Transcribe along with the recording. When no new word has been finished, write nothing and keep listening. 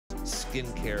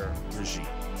skincare regime.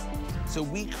 So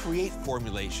we create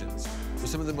formulations with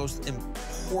some of the most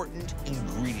important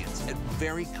ingredients at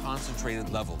very concentrated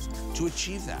levels to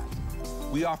achieve that.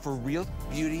 We offer real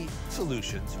beauty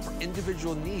solutions for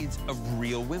individual needs of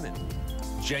real women.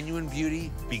 Genuine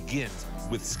beauty begins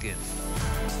with skin.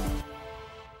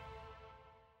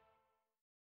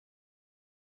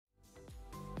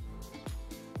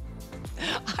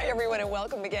 Hi, everyone, and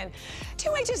welcome again to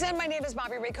HSN. My name is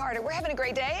Bobby Ray Carter. We're having a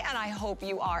great day, and I hope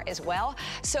you are as well.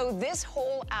 So this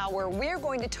whole hour, we're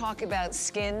going to talk about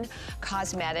Skinn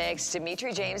Cosmetics.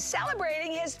 Dimitri James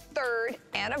celebrating his 3rd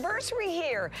anniversary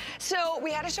here. So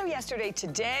we had a show yesterday.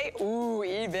 Today, ooh,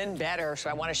 even better. So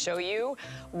I want to show you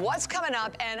what's coming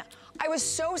up. And I was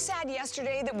so sad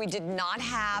yesterday that we did not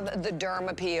have the Derm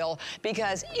Appeal,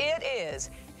 because it is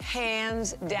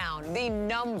hands down the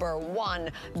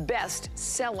 #1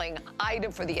 best-selling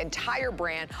item for the entire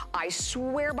brand. I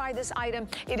swear by this item.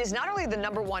 It is not only the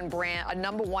 #1 brand, a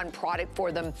 #1 product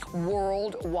for them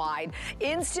worldwide.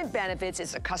 Instant benefits.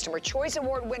 It's a Customer Choice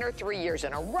Award winner 3 years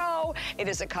in a row. It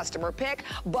is a customer pick.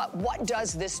 But what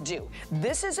does this do?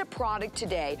 This is a product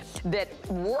today that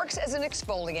works as an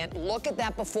exfoliant. Look at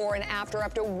that before and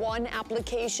after one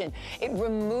application. It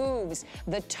removes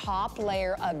the top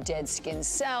layer of dead skin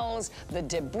cells, the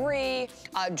debris,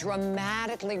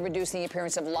 dramatically reducing the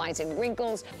appearance of lines and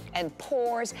wrinkles and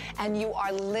pores, and you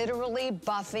are literally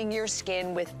buffing your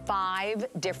skin with 5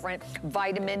 different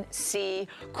vitamin C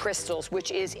crystals,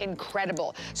 which is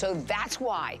incredible. So that's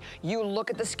why you look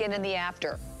at the skin in the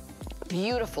after.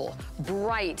 Beautiful,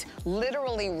 bright,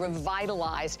 literally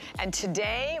revitalized. And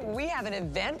today we have an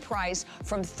event price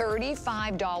from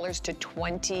 $35 to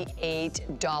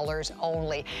 $28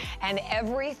 only. And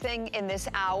everything in this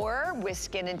hour with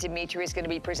Skinn and Dimitri is going to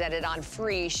be presented on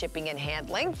free shipping and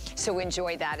handling. So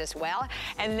enjoy that as well.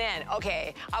 And then,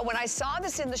 okay, when I saw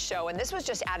this in the show, and this was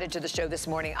just added to the show this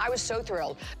morning, I was so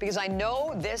thrilled because I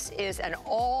know this is an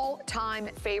all-time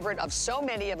favorite of so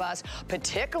many of us,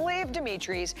 particularly of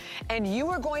Dimitri's. And you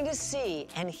are going to see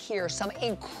and hear some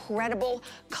incredible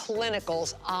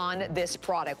clinicals on this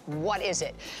product. What is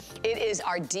it? It is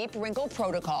our Deep Wrinkle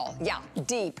Protocol. Yeah,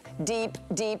 deep, deep,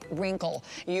 deep wrinkle.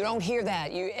 You don't hear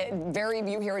that. You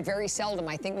hear it very seldom.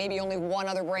 I think maybe only one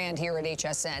other brand here at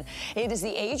HSN. It is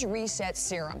the Age Reset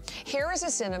Serum. Here is a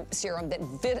serum that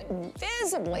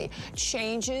visibly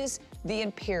changes the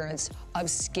appearance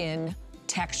of skin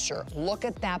texture. Look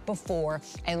at that before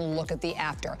and look at the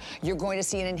after. You're going to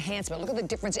see an enhancement. Look at the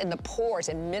difference in the pores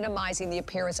and minimizing the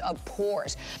appearance of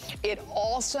pores. It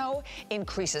also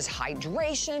increases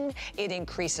hydration. It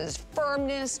increases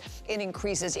firmness. It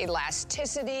increases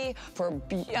elasticity for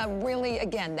really,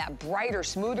 again, that brighter,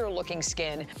 smoother looking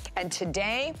skin. And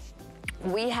today,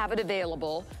 we have it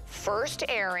available, first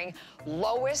airing,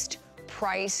 lowest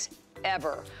price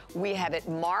ever. We have it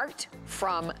marked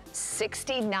from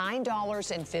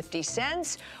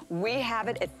 $69.50. We have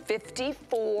it at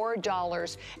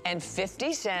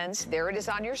 $54.50. There it is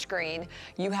on your screen.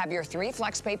 You have your 3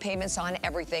 FlexPay payments on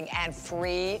everything and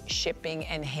free shipping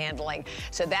and handling.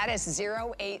 So that is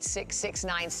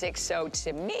 086696. So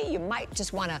to me, you might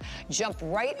just want to jump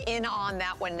right in on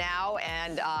that one now,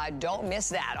 and don't miss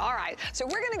that. All right, so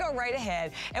we're going to go right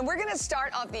ahead and we're going to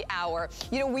start off the hour.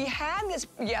 You know, we had this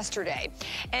yesterday,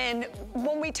 and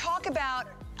when we talk about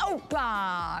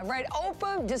Opa, right?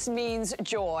 Opa just means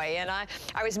joy. And I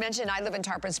was mentioning, I live in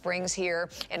Tarpon Springs here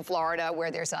in Florida,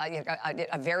 where there's a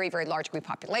very, very large Greek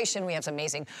population. We have some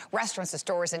amazing restaurants and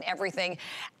stores and everything.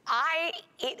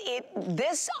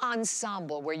 This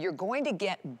ensemble where you're going to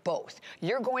get both.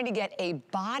 You're going to get a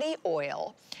body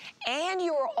oil, and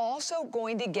you're also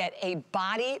going to get a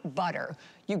body butter.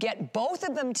 You get both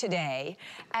of them today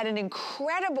at an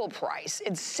incredible price,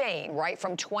 insane, right?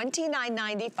 From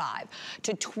 $29.95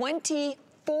 to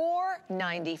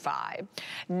 $24.95.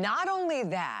 Not only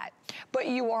that, but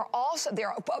you are also,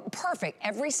 they're perfect.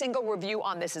 Every single review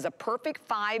on this is a perfect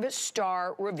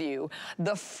 5-star review.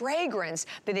 The fragrance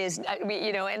that is,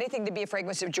 you know, anything to be a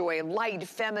fragrance of joy, light,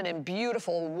 feminine,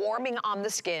 beautiful, warming on the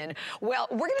skin. Well,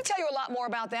 we're gonna tell you a lot more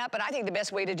about that, but I think the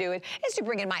best way to do it is to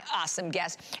bring in my awesome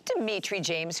guest, Dimitri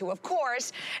James, who of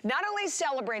course, not only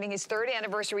celebrating his 3rd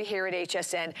anniversary here at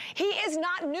HSN, he is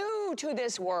not new to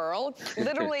this world.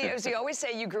 Literally, as you always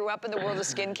say, you grew up in the world of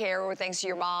skincare thanks to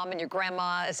your mom and your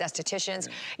grandma as estheticians.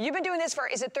 You've been doing this for,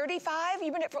 is it 35?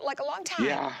 You've been doing it for like a long time.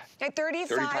 Yeah. Like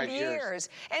 35 years.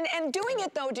 And doing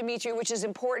it though, Dimitri, which is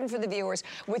important for the viewers,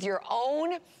 with your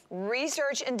own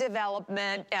research and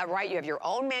development, right? You have your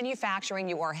own manufacturing.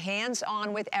 You are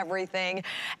hands-on with everything.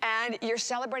 And you're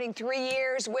celebrating 3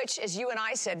 years, which, as you and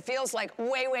I said, feels like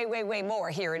way, way, way, way more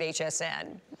here at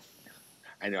HSN.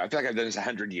 I know. I feel like I've done this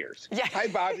 100 years. Yeah. Hi,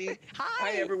 Bobby. Hi.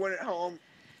 Hi, everyone at home.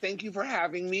 Thank you for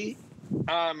having me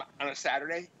on a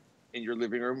Saturday in your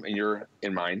living room, and you're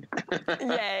in mine.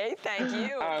 Yay, thank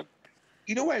you.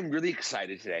 You know why I'm really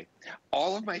excited today?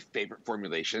 All of my favorite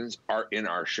formulations are in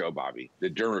our show, Bobby. The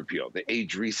Derma Peel, the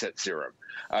Age Reset Serum,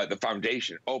 the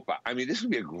Foundation, OPA. I mean, this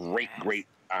would be a great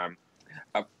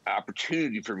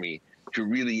opportunity for me to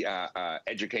really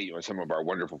educate you on some of our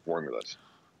wonderful formulas.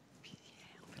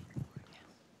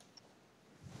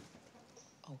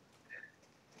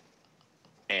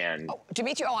 And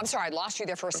Dimitri, I'm sorry, I lost you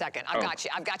there for a second. I've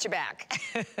got you back.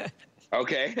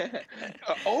 Okay.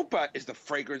 OPA is the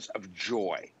fragrance of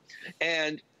joy.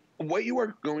 And what you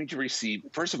are going to receive,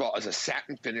 first of all, is a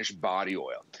satin finish body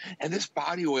oil. And this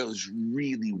body oil is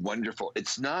really wonderful.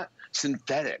 It's not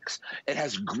synthetics. It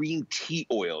has green tea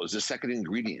oil as the second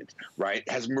ingredient, right?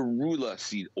 It has marula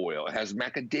seed oil. It has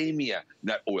macadamia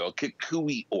nut oil,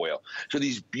 kikui oil. So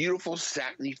these beautiful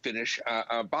satiny finish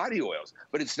body oils.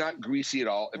 But it's not greasy at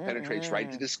all. It penetrates right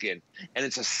to the skin. And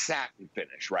it's a satin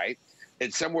finish, right?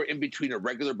 It's somewhere in between a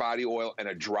regular body oil and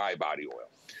a dry body oil.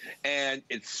 And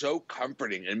it's so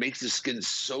comforting and makes the skin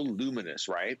so luminous,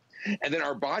 right? And then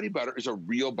our body butter is a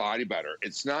real body butter.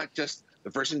 It's not just,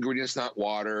 the first ingredient's not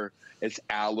water, it's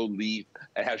aloe leaf,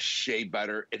 it has shea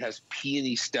butter, it has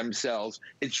peony stem cells.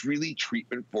 It's really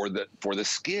treatment for the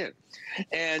skin.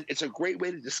 And it's a great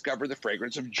way to discover the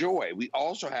fragrance of joy. We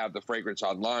also have the fragrance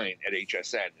online at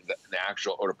HSN, the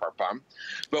actual eau de parfum.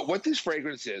 But what this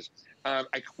fragrance is,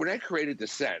 when I created the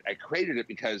scent, I created it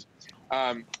because,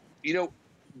 you know,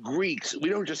 Greeks, we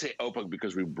don't just say OPA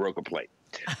because we broke a plate.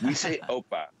 We say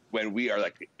OPA when we are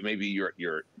like maybe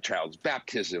your child's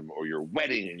baptism or your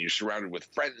wedding and you're surrounded with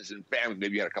friends and family.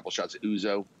 Maybe you had a couple shots of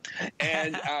ouzo.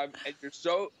 And you're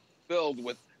so filled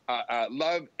with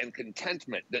love and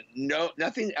contentment that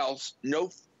nothing else, no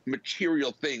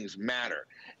material things matter.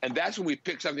 And that's when we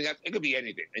pick something up. It could be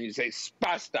anything. And you say,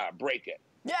 spasta, break it.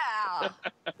 Yeah.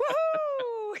 Woohoo!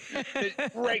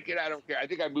 Break it, I don't care. I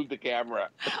think I moved the camera.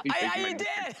 You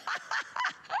did.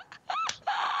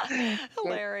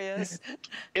 Hilarious.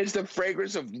 It's the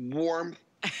fragrance of warmth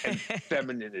and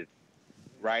femininity,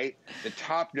 right? The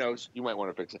top notes, you might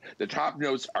want to fix it. The top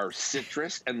notes are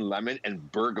citrus and lemon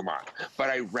and bergamot, but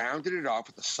I rounded it off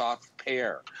with a soft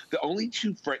pear. The only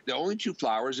two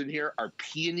flowers in here are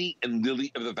peony and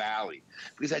lily of the valley,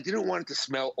 because I didn't want it to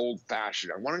smell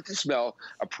old-fashioned. I wanted it to smell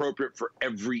appropriate for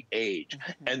every age.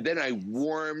 And then I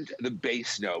warmed the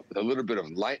base note with a little bit of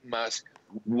light musk,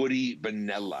 woody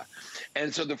vanilla.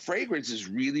 And so the fragrance is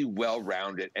really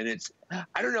well-rounded, and it's,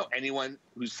 I don't know anyone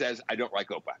who says, I don't like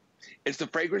OPA. It's the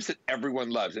fragrance that everyone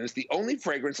loves, and it's the only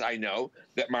fragrance I know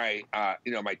that my, my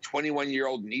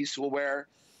 21-year-old niece will wear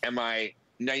and my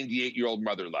 98-year-old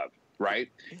mother love, right?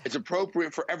 It's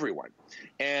appropriate for everyone.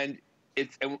 And this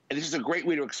is a great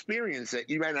way to experience it.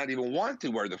 You might not even want to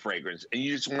wear the fragrance, and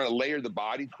you just want to layer the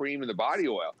body cream and the body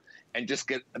oil and just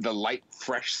get the light,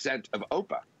 fresh scent of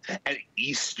OPA. And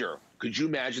Easter, could you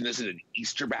imagine this in an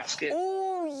Easter basket?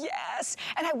 Oh, yes.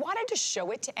 And I wanted to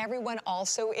show it to everyone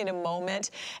also in a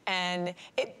moment. And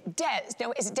is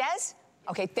it Des?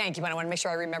 Okay, thank you. I want to make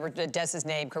sure I remember Des's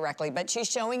name correctly, but she's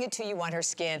showing it to you on her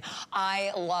skin.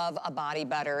 I love a body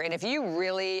butter. And if you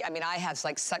really, I mean, I have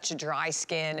like such dry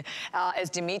skin. As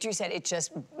Dimitri said, it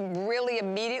just really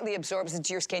immediately absorbs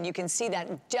into your skin. You can see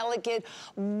that delicate,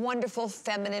 wonderful,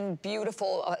 feminine,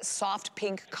 beautiful, soft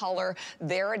pink color.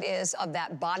 There it is of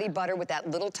that body butter with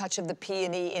that little touch of the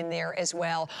peony in there as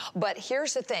well. But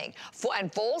here's the thing,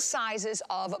 and full sizes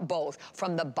of both,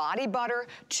 from the body butter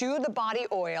to the body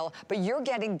oil, but you're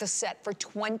getting the set for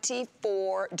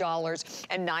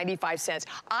 $24.95.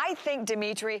 I think,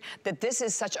 Dimitri, that this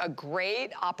is such a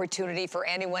great opportunity for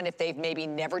anyone if they've maybe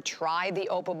never tried the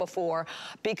OPA before,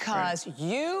 because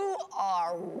you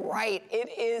are right. It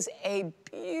is a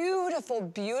beautiful,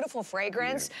 beautiful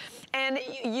fragrance. Yeah. And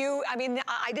I mean,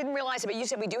 I didn't realize it, but you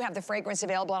said we do have the fragrance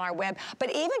available on our web. But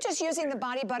even just using the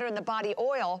body butter and the body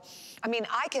oil, I mean,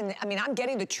 I'm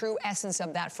getting the true essence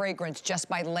of that fragrance just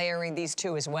by layering these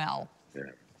two as well. Yeah.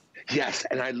 Yes,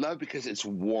 and I love because it's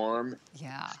warm,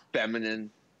 yeah, feminine,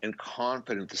 and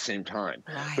confident at the same time.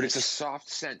 Right. But it's a soft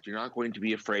scent. You're not going to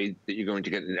be afraid that you're going to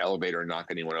get in an elevator and knock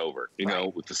anyone over, you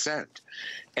know, with the scent.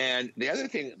 And the other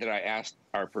thing that I asked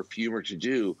our perfumer to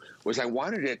do was I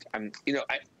wanted it, you know,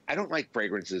 I don't like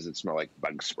fragrances that smell like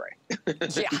bug spray.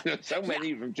 Yeah. You know, so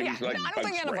many of them to me smell like bug spray. I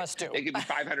don't think any of us do. They could be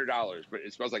 $500, but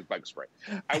it smells like bug spray.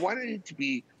 I wanted it to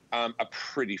be a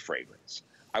pretty fragrance.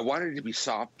 I wanted it to be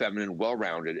soft, feminine,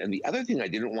 well-rounded. And the other thing I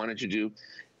didn't want it to do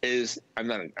is,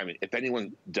 if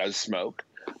anyone does smoke,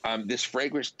 This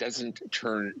fragrance doesn't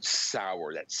turn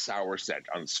sour, that sour scent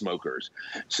on smokers.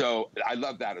 So I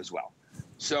love that as well.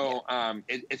 So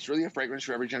it's really a fragrance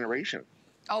for every generation.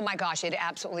 Oh my gosh, it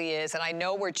absolutely is. And I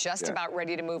know we're just about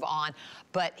ready to move on,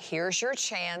 but here's your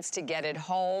chance to get it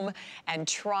home and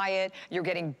try it. You're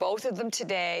getting both of them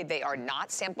today. They are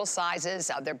not sample sizes.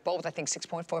 They're both, I think,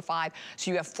 6.45.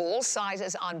 So you have full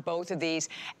sizes on both of these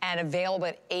and available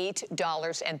at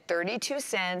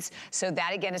 $8.32. So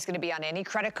that, again, is going to be on any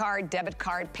credit card, debit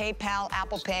card, PayPal,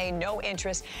 Apple Pay, no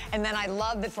interest. And then I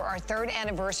love that for our 3rd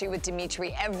anniversary with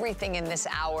Dimitri, everything in this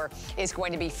hour is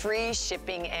going to be free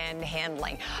shipping and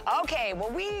handling. Okay, well,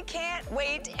 we can't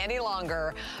wait any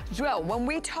longer. Well, when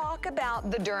we talk about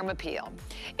the Derma Peel,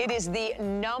 it is the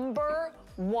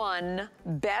 #1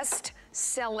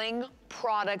 best-selling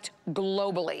product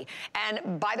globally.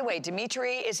 And by the way,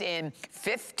 Dimitri is in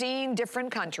 15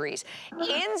 different countries.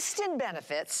 Instant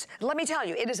benefits, let me tell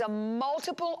you, it is a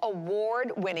multiple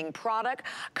award-winning product.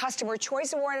 Customer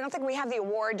Choice Award, I don't think we have the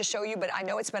award to show you, but I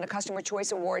know it's been a Customer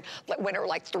Choice Award winner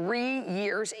like 3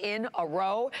 years in a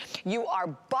row. You are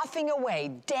buffing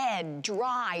away dead,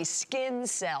 dry skin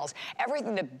cells,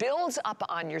 everything that builds up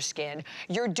on your skin.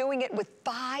 You're doing it with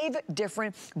 5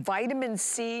 different vitamin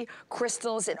C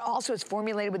crystals. It also is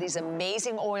formulated with these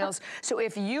amazing oils. So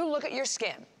if you look at your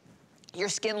skin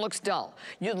looks dull.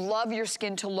 You'd love your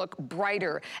skin to look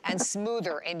brighter and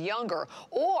smoother and younger.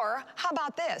 Or how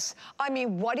about this? I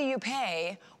mean, what do you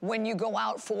pay when you go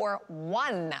out for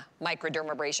 1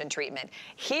 microdermabrasion treatment?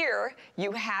 Here,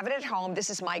 you have it at home. This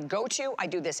is my go-to. I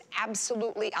do this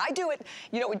absolutely. I do it,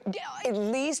 you know, at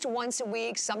least once a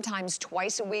week, sometimes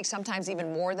twice a week, sometimes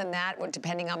even more than that,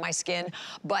 depending on my skin.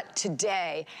 But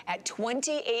today, at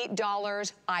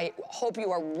 $28, I hope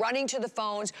you are running to the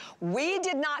phones. We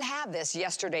did not have this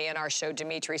yesterday in our show,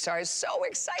 Dimitri, so I was so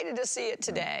excited to see it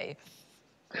today.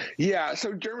 Yeah,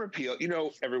 so Derma Peel, you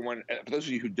know, everyone, for those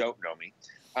of you who don't know me,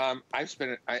 I've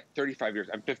spent 35 years,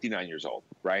 I'm 59 years old,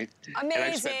 right? Amazing. And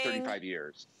I've spent 35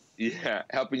 years,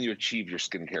 helping you achieve your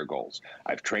skincare goals.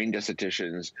 I've trained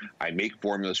estheticians. I make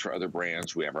formulas for other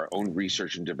brands. We have our own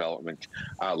research and development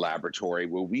laboratory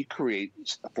where we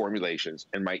create formulations,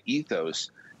 and my ethos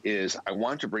is I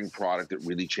want to bring product that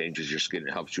really changes your skin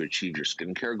and helps you achieve your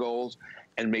skincare goals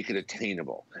and make it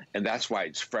attainable. And that's why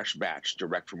it's fresh batch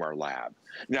direct from our lab.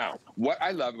 Now, what I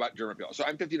love about Derma Peel, so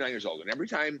I'm 59 years old, and every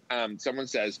time someone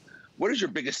says, what is your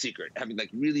biggest secret? Having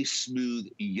like really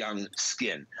smooth, young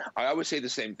skin. I always say the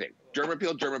same thing. Derma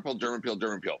Peel, Derma Peel, Derma Peel,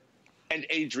 Derma Peel, and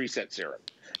age reset serum.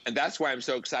 And that's why I'm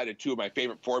so excited. 2 of my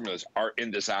favorite formulas are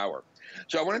in this hour.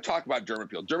 So I want to talk about Derma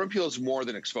Peel. Derma Peel is more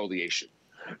than exfoliation.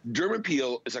 Derma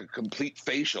Peel is a complete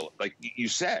facial, like you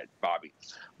said, Bobby.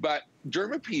 But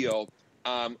Derma Peel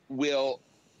will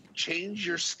change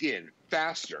your skin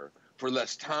faster for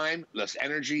less time, less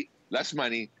energy, less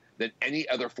money than any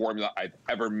other formula I've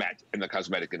ever met in the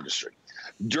cosmetic industry.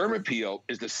 Derma Peel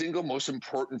is the single most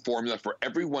important formula for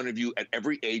every one of you at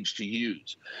every age to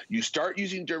use. You start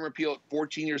using Derma Peel at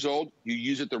 14 years old, you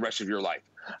use it the rest of your life.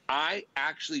 I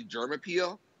actually Derma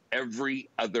Peel every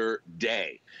other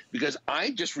day because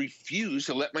I just refuse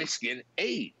to let my skin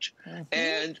age.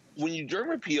 And when you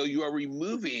Derma Peel, you are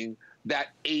removing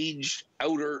that aged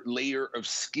outer layer of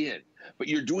skin, but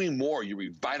you're doing more. You're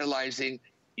revitalizing,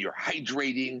 you're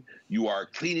hydrating, you are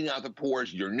cleaning out the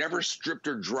pores, you're never stripped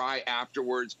or dry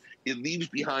afterwards. It leaves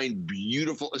behind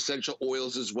beautiful essential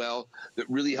oils as well that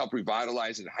really help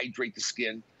revitalize and hydrate the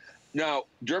skin. Now,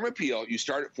 Derma Peel, you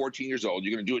start at 14 years old,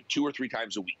 you're gonna do it 2 or 3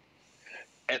 times a week.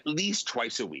 At least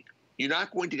twice a week. You're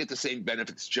not going to get the same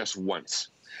benefits just once.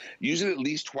 Use it at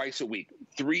least twice a week.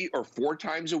 3 or 4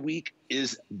 times a week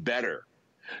is better.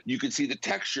 You can see the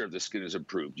texture of the skin is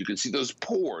improved. You can see those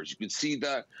pores. You can see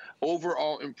the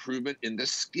overall improvement in the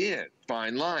skin,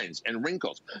 fine lines and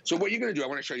wrinkles. So what you're going to do, I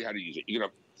want to show you how to use it. You're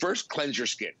going to first cleanse your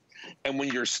skin. And when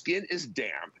your skin is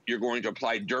damp, you're going to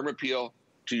apply Derma Peel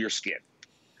to your skin.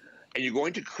 And you're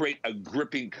going to create a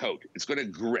gripping coat. It's going to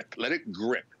grip. Let it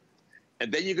grip.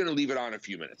 And then you're going to leave it on a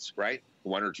few minutes, right?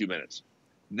 1 or 2 minutes.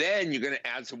 Then you're going to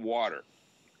add some water.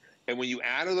 And when you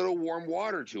add a little warm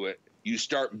water to it, you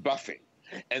start buffing.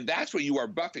 And that's where you are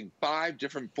buffing 5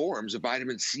 different forms of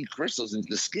vitamin C crystals into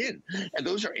the skin. And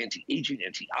those are anti-aging,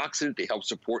 antioxidant. They help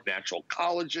support natural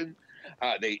collagen.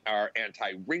 They are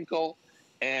anti-wrinkle.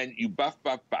 And you buff,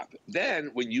 buff, buff. Then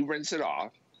when you rinse it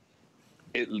off,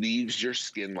 it leaves your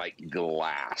skin like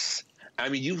glass. I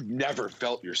mean, you've never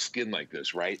felt your skin like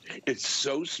this, right? It's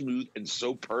so smooth and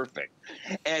so perfect.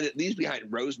 And it leaves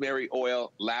behind rosemary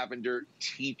oil, lavender,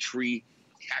 tea tree,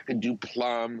 Kakadu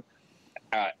plum,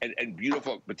 and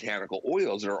beautiful botanical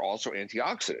oils that are also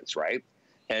antioxidants, right?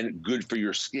 and good for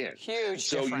your skin. Huge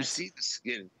So difference. you see the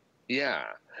skin, yeah.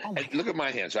 Oh And look at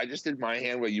my hand. So I just did my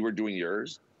hand while you were doing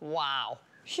yours. wow.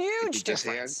 Huge This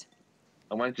hand, difference.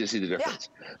 I want you to see the difference.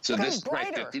 So Look, this is my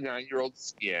brighter. 59-year-old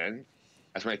skin.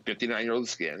 That's my 59-year-old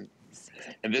skin.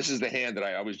 And this is the hand that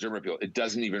I always dermapeel. It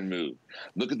doesn't even move.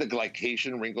 Look at the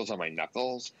glycation wrinkles on my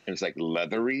knuckles. And it's like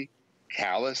leathery,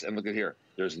 callous. And look at here.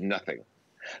 There's nothing.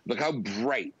 Look how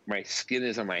bright my skin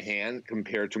is on my hand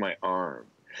compared to my arm.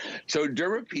 So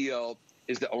dermapeel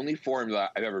is the only formula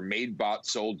I've ever made, bought,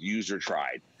 sold, used, or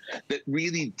tried that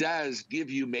really does give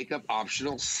you makeup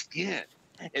optional skin.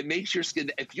 It makes your skin,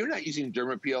 if you're not using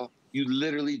dermapeel, you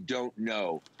literally don't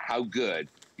know how good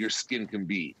your skin can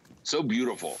be. So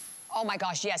beautiful. Oh my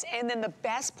gosh, yes. And then the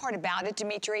best part about it,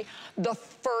 Dimitri, the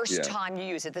first time you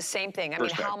use it, the same thing. I mean,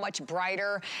 how much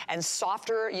brighter and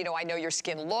softer, you know, I know your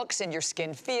skin looks and your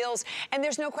skin feels, and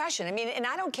there's no question. I mean, and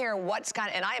I don't care what's kind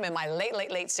of, and I am in my late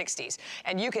 60s,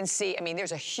 and you can see, I mean,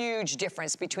 there's a huge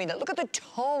difference between the, look at the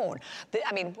tone.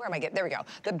 I mean, where am I getting, there we go.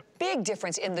 The big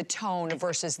difference in the tone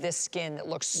versus this skin that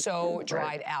looks so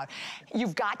dried out.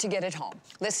 You've got to get it home.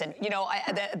 Listen, you know,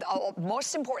 the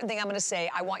most important thing I'm gonna say,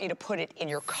 I want you to put it in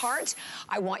your cart.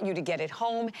 I want you to get it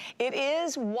home. It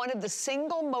is one of the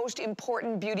single most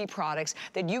important beauty products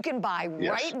that you can buy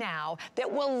right now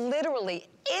that will literally,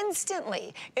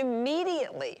 instantly,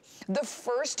 immediately, the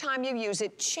first time you use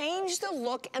it, change the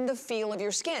look and the feel of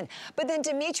your skin. But then,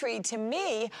 Dimitri, to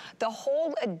me, the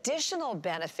whole additional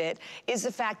benefit is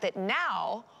the fact that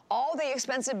now, all the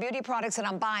expensive beauty products that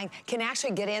I'm buying can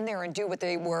actually get in there and do what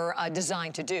they were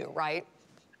designed to do, right?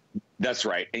 That's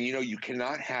right. And you know, you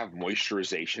cannot have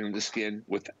moisturization of the skin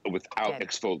without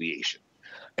exfoliation.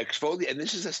 And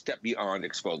this is a step beyond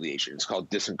exfoliation. It's called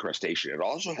disencrustation. It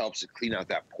also helps to clean out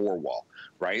that pore wall,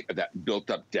 right? That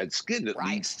built up dead skin that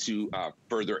leads to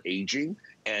further aging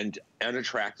and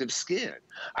unattractive skin.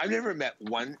 I've never met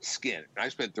one skin. I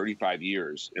spent 35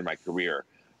 years in my career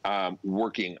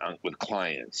working with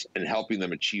clients and helping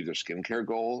them achieve their skincare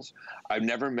goals. I've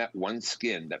never met one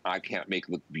skin that I can't make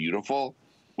look beautiful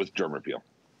with dermapeel.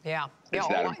 Yeah. It's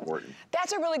that important.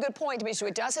 That's a really good point, Dimitri.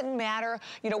 It doesn't matter,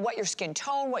 you know, what your skin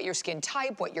tone, what your skin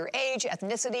type, what your age,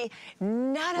 ethnicity,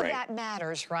 none of that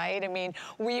matters, right? I mean,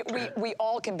 we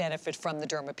all can benefit from the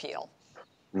dermapeel.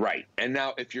 Right. And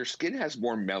now if your skin has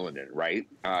more melanin, right,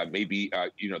 maybe,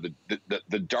 you know,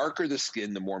 the darker the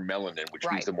skin, the more melanin, which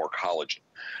means the more collagen.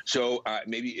 So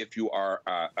maybe if you are,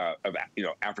 you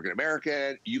know,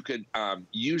 African-American, you could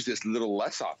use this a little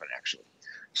less often, actually.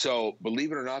 So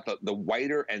believe it or not, the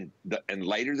whiter and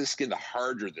lighter the skin, the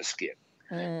harder the skin.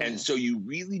 And so you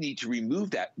really need to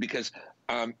remove that because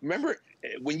remember,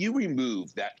 when you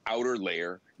remove that outer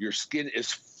layer, your skin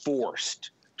is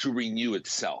forced to renew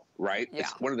itself, right? Yeah.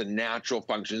 It's one of the natural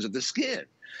functions of the skin.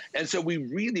 And so we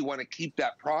really want to keep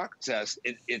that process,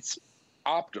 it's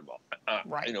optimal.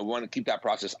 You know, we want to keep that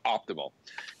process optimal.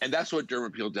 And that's what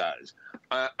dermapeel does.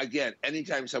 Again,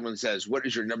 anytime someone says, what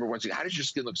is your number one skin? How does your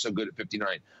skin look so good at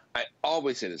 59? I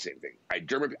always say the same thing. I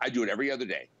do it every other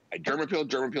day. I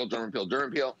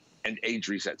dermapeel, and age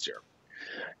reset serum.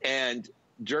 And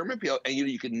dermapeel, and you know,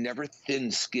 you can never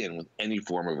thin skin with any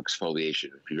form of exfoliation.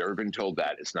 If you've ever been told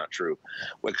that, it's not true.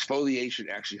 Well, exfoliation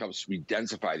actually helps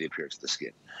redensify the appearance of the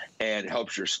skin and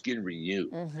helps your skin renew.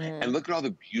 And look at all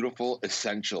the beautiful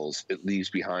essentials it leaves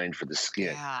behind for the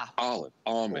skin. Olive,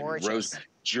 almond, rose,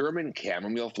 German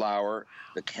chamomile flower.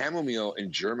 The chamomile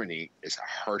in Germany is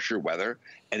harsher weather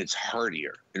and it's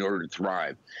hardier in order to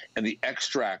thrive. And the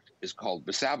extract is called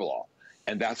bisabolol,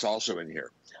 and that's also in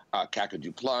here.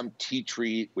 Kakadu plum, tea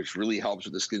tree, which really helps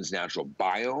with the skin's natural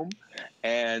biome,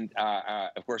 and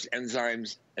of course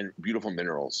enzymes and beautiful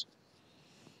minerals.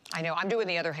 I know, I'm doing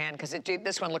the other hand because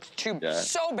this one looks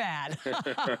so bad.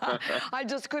 I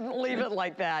just couldn't leave it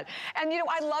like that. And you know,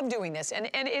 I love doing this. And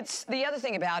it's the other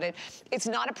thing about it, it's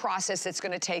not a process that's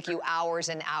gonna take you hours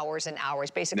and hours and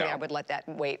hours. Basically, I would let that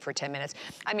wait for 10 minutes.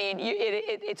 I mean,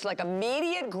 it's like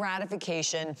immediate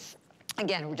gratification.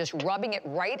 Again, we're just rubbing it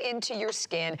right into your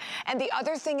skin. And the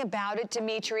other thing about it,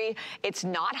 Dimitri, it's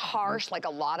not harsh like a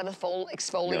lot of the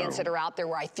exfoliants that are out there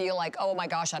where I feel like, oh my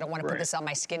gosh, I don't want to put this on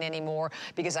my skin anymore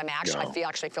because I'm actually, I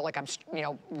actually feel like I'm, you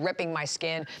know, ripping my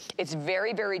skin. It's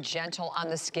very, very gentle on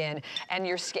the skin and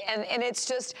your skin, and it's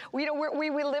just, you know, we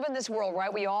live in this world,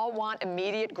 right? We all want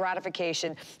immediate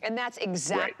gratification, and that's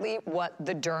exactly what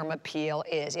the dermapeel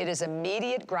is. It is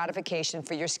immediate gratification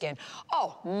for your skin.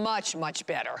 Oh, much, much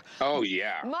better. Oh,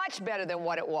 yeah. Much better than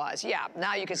what it was. Yeah,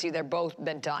 now you can see they're both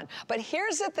been done. But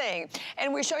here's the thing,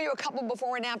 and we show you a couple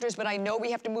before and afters, but I know we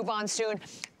have to move on soon.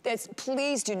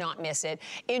 Please do not miss it.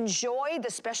 Enjoy the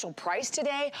special price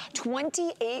today,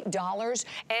 $28,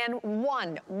 and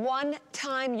one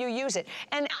time you use it.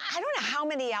 And I don't know how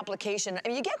many applications, I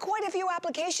mean, you get quite a few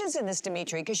applications in this,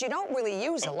 Dimitri, because you don't really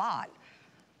use a lot.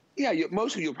 Yeah,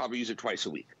 most of you will probably use it twice a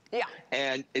week. Yeah.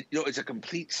 And it's a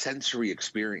complete sensory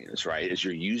experience, right? As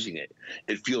you're using it,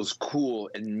 it feels cool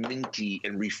and minty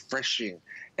and refreshing.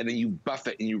 And then you buff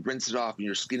it and you rinse it off and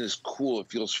your skin is cool. It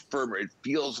feels firmer. It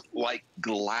feels like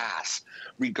glass.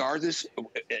 Regardless,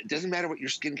 it doesn't matter what your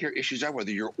skincare issues are,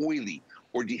 whether you're oily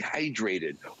or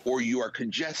dehydrated or you are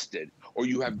congested or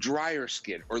you have drier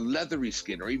skin or leathery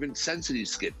skin or even sensitive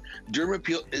skin.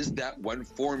 Dermapeel is that one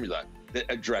formula that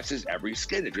addresses every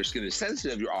skin. If your skin is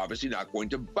sensitive, you're obviously not going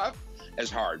to buff as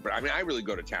hard. But I mean, I really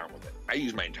go to town with it. I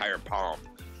use my entire palm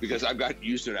because I've gotten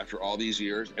used to it after all these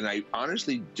years. And I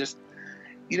honestly just,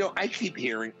 I keep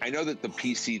hearing, I know that the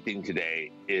PC thing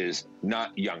today is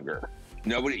not younger.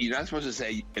 You're not supposed to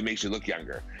say it makes you look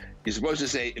younger. You're supposed to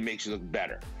say it makes you look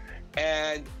better.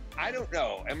 And I don't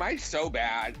know. Am I so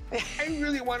bad? I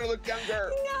really want to look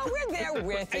younger. No, we're there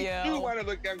with you. I do want to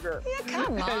look younger. Yeah,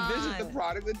 come on. And this is the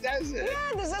product that does it.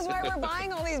 Yeah, this is why we're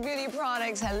buying all these beauty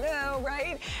products. Hello,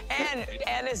 right? And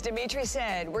as Dimitri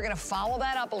said, we're going to follow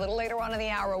that up a little later on in the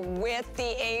hour with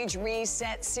the Age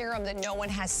Reset Serum that no one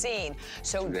has seen.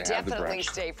 So definitely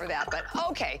stay for that. But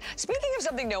okay, speaking of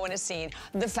something no one has seen,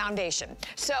 the foundation.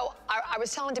 So I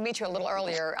was telling Dimitri a little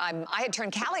earlier, I had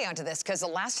turned Callie onto this because the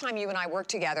last time you and I worked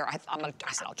together, I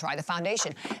said, I'll try the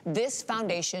foundation. This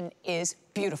foundation is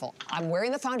beautiful. I'm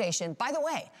wearing the foundation. By the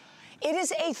way, it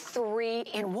is a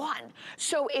 3-in-1.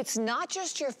 So it's not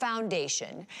just your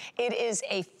foundation. It is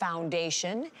a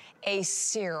foundation, a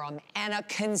serum, and a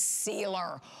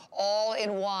concealer all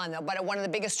in one. But one of the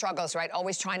biggest struggles, right?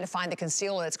 Always trying to find the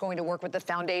concealer that's going to work with the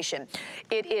foundation.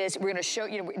 It is, we're gonna show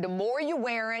you, the more you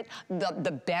wear it,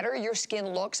 the better your skin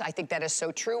looks. I think that is so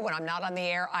true. When I'm not on the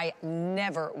air, I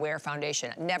never wear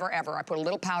foundation. Never, ever. I put a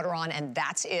little powder on and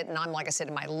that's it. And I'm, like I said,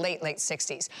 in my late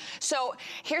 60s. So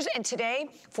and today,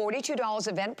 $42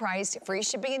 event price, free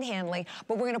shipping and handling.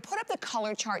 But we're gonna put up the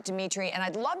color chart, Dimitri, and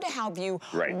I'd love to have you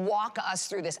walk us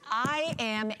through this. I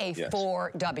am a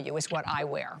 4W is what I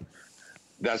wear.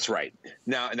 That's right.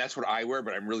 Now, and that's what I wear,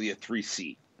 but I'm really a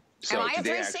 3C. So am I a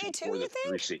 3C too, you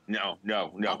think? 3C. No.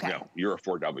 You're a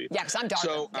 4W. Yeah, because I'm darker.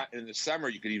 So in the summer,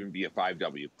 you could even be a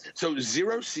 5W. So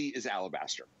 0C is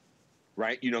alabaster,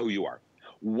 right? You know who you are.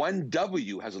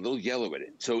 1W has a little yellow in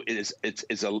it. So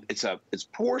it's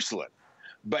porcelain,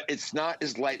 but it's not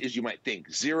as light as you might think.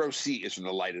 0C is from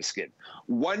the lightest skin.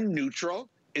 1 neutral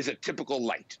is a typical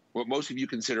light, what most of you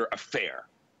consider a fair,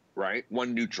 right?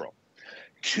 1 neutral.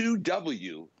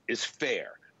 2W is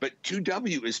fair, but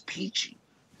 2W is peachy.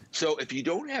 So if you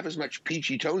don't have as much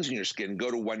peachy tones in your skin, go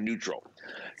to 1 neutral.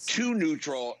 2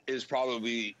 neutral is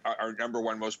probably our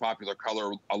 #1 most popular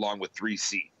color along with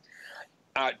 3C.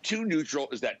 2 neutral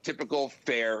is that typical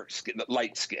fair skin,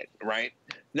 light skin, right?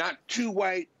 Not too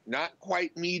white, not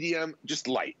quite medium, just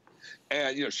light.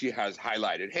 And, she has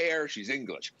highlighted hair. She's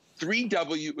English.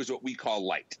 3W is what we call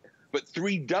light. But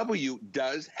 3W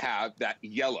does have that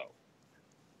yellow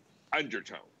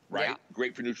undertone, right? Yeah.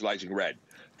 Great for neutralizing red.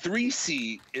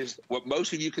 3C is what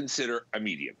most of you consider a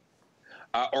medium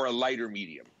or a lighter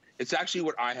medium. It's actually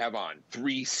what I have on,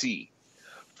 3C.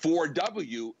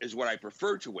 4W is what I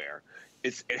prefer to wear.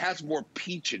 It has more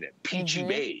peach in it, peachy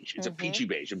beige. It's a peachy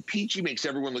beige, and peachy makes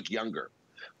everyone look younger.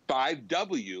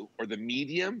 5W, or the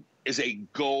medium, is a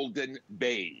golden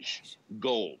beige,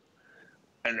 gold,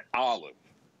 an olive.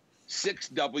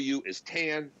 6W is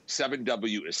tan,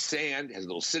 7W is sand, has a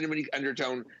little cinnamony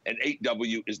undertone, and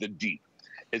 8W is the deep.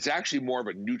 It's actually more of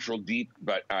a neutral deep,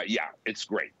 but yeah, it's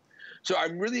great. So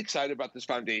I'm really excited about this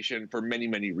foundation for many,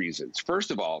 many reasons.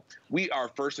 First of all, we are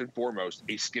first and foremost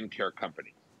a skincare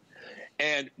company.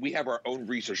 And we have our own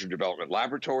research and development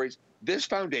laboratories. This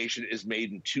foundation is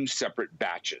made in 2 separate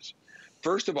batches.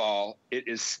 First of all, it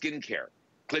is skincare,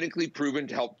 clinically proven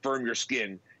to help firm your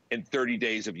skin in 30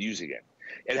 days of using it.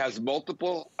 It has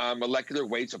multiple molecular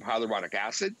weights of hyaluronic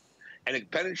acid, and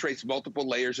it penetrates multiple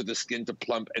layers of the skin to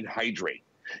plump and hydrate.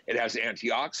 It has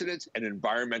antioxidants and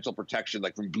environmental protection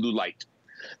like from blue light.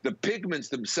 The pigments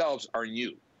themselves are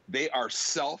new. They are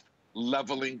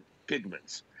self-leveling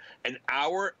pigments. An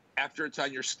hour after it's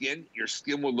on your skin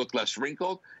will look less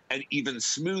wrinkled and even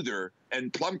smoother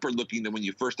and plumper looking than when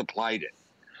you first applied it.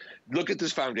 Look at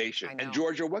this foundation. And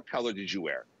Georgia, what color did you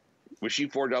wear? Was she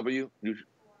 4W?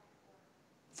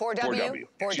 4W?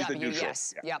 4W, She's the neutral.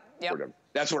 yes. Yeah. Yep. 4W.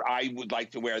 That's what I would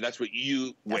like to wear. That's what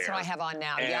you wear. That's what I have on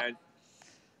now, and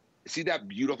see that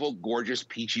beautiful, gorgeous,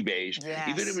 peachy beige? Yes.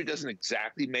 Even if it doesn't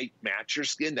exactly match your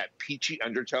skin, that peachy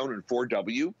undertone in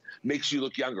 4W makes you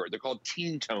look younger. They're called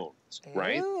teen tones,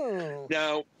 right? Ooh.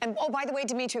 Now, and oh, by the way,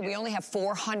 Dimitri, we only have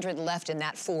 400 left in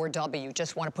that 4W.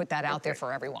 Just want to put that out there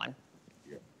for everyone.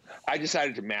 I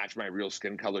decided to match my real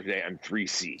skin color today. I'm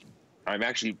 3C. I'm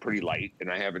actually pretty light,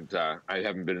 and I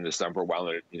haven't been in the sun for a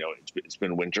while. You know, it's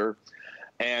been winter,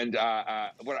 and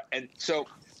so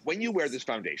when you wear this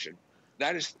foundation,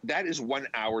 that is 1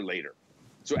 hour later.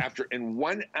 So in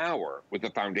 1 hour with the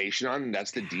foundation on, and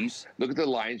that's the deep. Look at the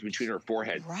lines between her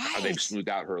forehead, how they've smoothed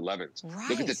out her 11s.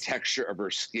 Look at the texture of her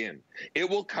skin. It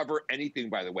will cover anything,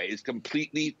 by the way. It's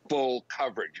completely full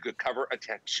coverage. You could cover a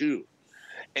tattoo.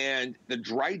 And the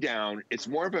dry down, it's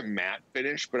more of a matte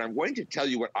finish, but I'm going to tell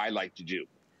you what I like to do.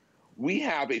 We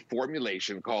have a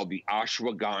formulation called the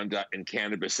ashwagandha and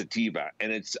cannabis sativa,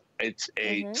 and it's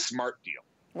a smart deal.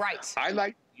 Right. I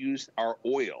like to use our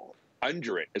oil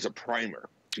under it as a primer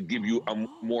to give you a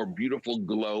more beautiful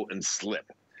glow and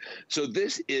slip. So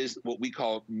this is what we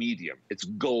call medium. It's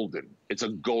golden. It's a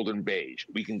golden beige.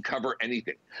 We can cover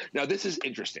anything. Now, this is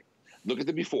interesting. Look at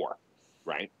the before,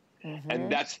 right?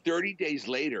 And that's 30 days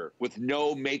later with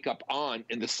no makeup on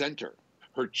in the center.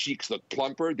 Her cheeks look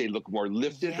plumper. They look more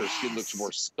lifted. Her skin looks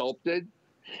more sculpted.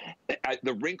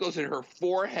 The wrinkles in her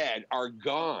forehead are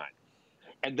gone.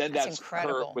 And then that's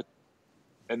her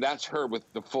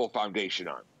with the full foundation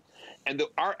on. And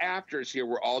our afters here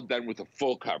were all done with a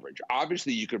full coverage.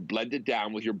 Obviously, you could blend it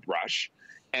down with your brush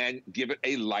and give it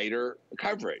a lighter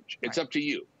coverage. It's up to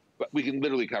you. But we can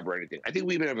literally cover anything. I think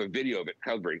we even have a video of it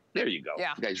covering. There you go.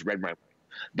 Yeah. You guys read my mind.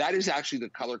 That is actually the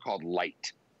color called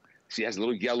light. See, it has a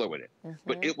little yellow in it.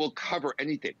 But it will cover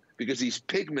anything because these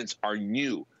pigments are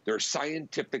new. They're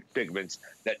scientific pigments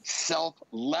that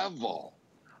self-level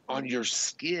on your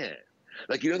skin.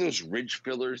 Like, you know those ridge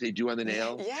fillers they do on the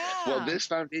nail? Yeah. Well, this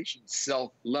foundation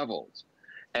self-levels.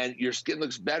 And your skin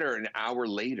looks better an hour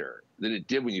later than it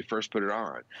did when you first put it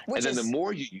on. And then the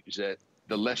more you use it,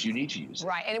 the less you need to use it.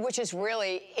 Right, and which is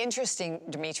really interesting,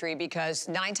 Dimitri, because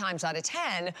 9 times out of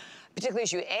 10, particularly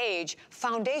as you age,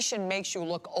 foundation makes you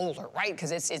look older, right?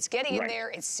 Because it's getting in there,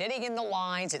 it's sitting in the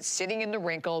lines, it's sitting in the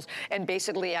wrinkles, and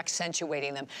basically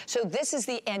accentuating them. So this is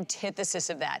the antithesis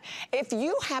of that. If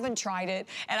you haven't tried it,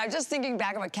 and I'm just thinking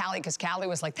back about Callie, because Callie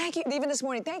was like, thank you, even this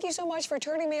morning, thank you so much for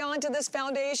turning me on to this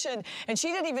foundation. And she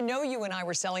didn't even know you and I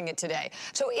were selling it today.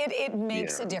 So it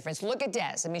makes a difference. Look at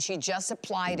Des. I mean, she just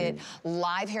applied it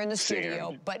live here in the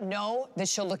studio, but know that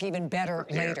she'll look even better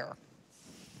later.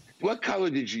 What color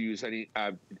did you use? Any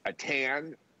a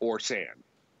tan or sand?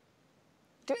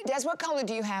 Des, what color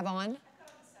do you have on?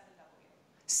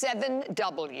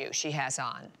 7W she has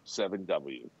on.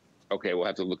 7W. Okay, we'll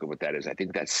have to look at what that is. I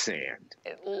think that's sand.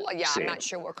 Sand. I'm not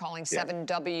sure we're calling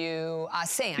 7W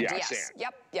sand. Yes.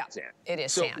 Sand. Yep. Sand. It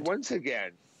is sand. So once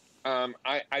again,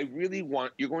 I really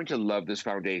want, you're going to love this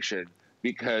foundation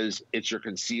because it's your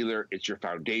concealer, it's your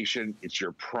foundation, it's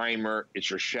your primer, it's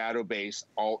your shadow base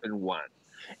all in one.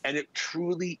 And it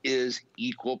truly is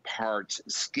equal parts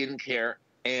skincare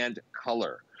and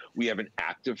color. We have an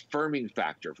active firming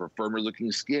factor for firmer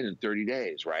looking skin in 30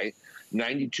 days, right?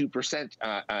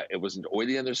 92%, it wasn't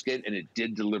oily on their skin and it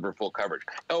did deliver full coverage.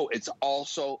 Oh, it's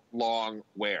also long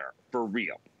wear, for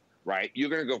real, right? You're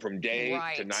gonna go from day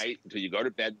to night until you go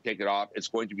to bed, take it off. It's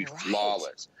going to be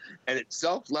flawless. And it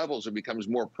self-levels and becomes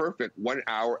more perfect 1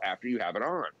 hour after you have it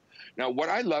on. Now, what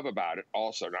I love about it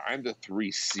also, now I'm the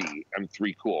 3C, I'm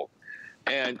 3 cool.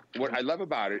 And what I love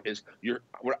about it is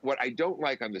what I don't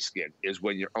like on the skin is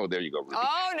when you're, oh, there you go, Ruby.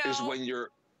 Oh, no.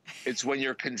 It's when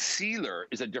your concealer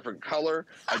is a different color,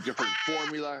 a different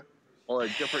formula, or a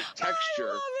different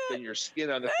texture than your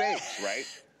skin on the face, right?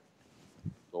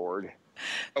 Lord.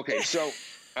 Okay, so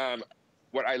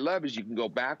what I love is you can go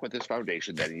back with this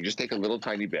foundation then and you just take a little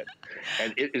tiny bit.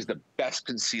 And it is the best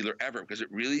concealer ever because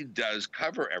it really does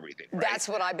cover everything, right? That's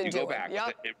what I've been doing. You go back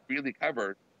with it really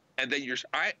covers. And then you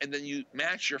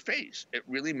match your face. It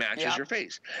really matches your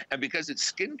face. And because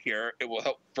it's skincare, it will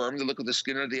help firm the look of the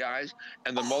skin under the eyes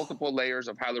and the multiple layers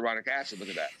of hyaluronic acid. Look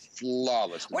at that.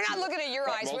 Flawless. We're not looking at your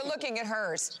eyes. We're looking at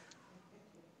hers.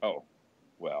 Oh,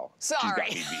 well. Sorry.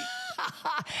 She's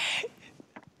got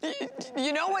me beat.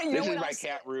 You know what? This is my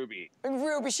cat, Ruby.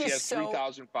 Ruby, she has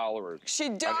 3,000 followers. She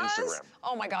does? On Instagram.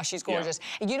 Oh, my gosh, she's gorgeous.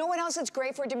 You know what else it's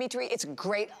great for, Dimitri? It's a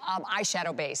great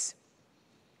eyeshadow base.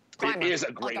 Primer. It is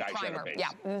a great eyeshadow primer. base.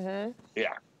 Yeah.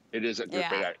 Yeah, it is a great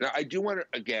eyeshadow. Now, I do want to,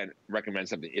 again, recommend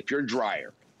something. If you're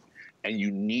drier and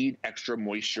you need extra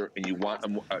moisture and you want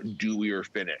a dewier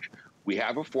finish, We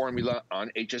have a formula on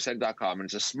hsn.com, and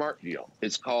it's a smart deal.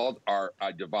 It's called our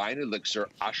Divine Elixir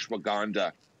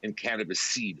Ashwagandha and Cannabis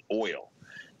Seed Oil.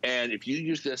 And if you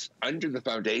use this under the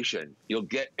foundation, you'll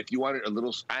get, if you want it a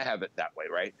little, I have it that way,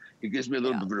 right? It gives me a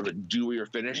little bit of a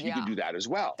dewier finish. You can do that as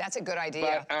well. That's a good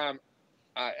idea.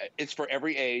 But it's for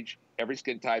every age, every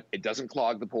skin type. It doesn't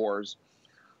clog the pores.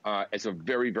 It's a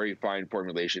very, very fine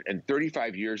formulation. And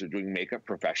 35 years of doing makeup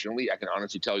professionally, I can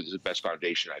honestly tell you this is the best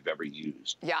foundation I've ever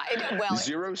used. Yeah, well.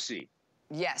 Zero C.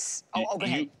 Yes. Oh, go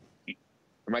ahead.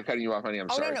 Am I cutting you off, honey? I'm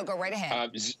sorry. Oh, no, go right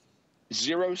ahead.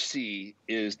 Zero C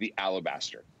is the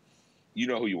alabaster. You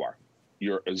know who you are.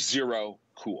 You're a zero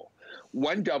cool.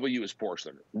 1W is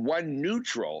porcelain. 1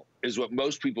 neutral is what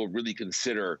most people really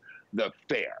consider the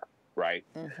fair, right?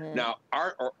 Now,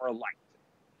 or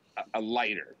light, a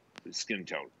lighter skin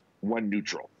tone, 1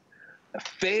 neutral. A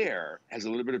fair has a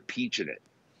little bit of peach in it,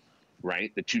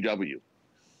 right? The 2W.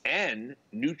 N,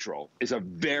 neutral, is a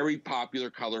very popular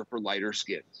color for lighter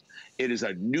skins. It is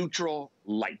a neutral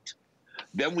light.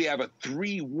 Then we have a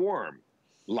 3 warm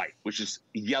light, which is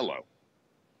yellow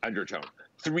undertone.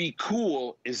 3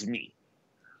 cool is me,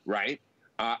 right?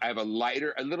 I have a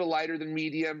little lighter than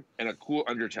medium, and a cool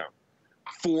undertone.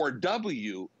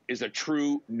 4W is a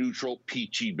true neutral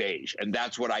peachy beige, and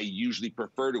that's what I usually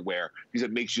prefer to wear because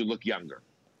it makes you look younger.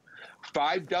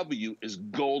 5W is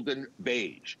golden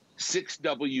beige.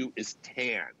 6W is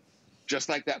tan, just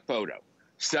like that photo.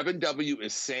 7W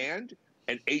is sand,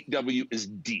 and 8W is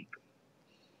deep.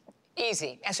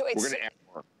 Easy. So it's, we're going to add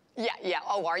more. Yeah.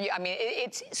 Oh, are you? I mean,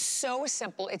 it's so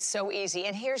simple. It's so easy.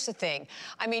 And here's the thing.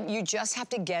 I mean, you just have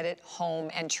to get it home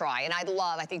and try. And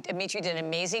I think Dimitri did an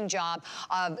amazing job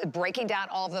of breaking down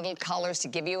all of the little colors to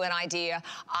give you an idea.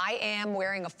 I am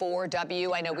wearing a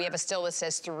 4W. I know we have a still that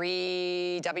says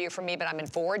 3W for me, but I'm in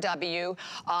 4W.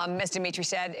 As Dimitri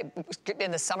said,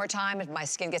 in the summertime, if my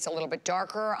skin gets a little bit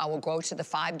darker, I will go to the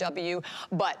 5W.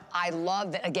 But I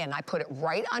love that, again, I put it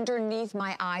right underneath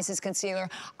my eyes as concealer.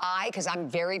 Because I'm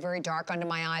very, very dark under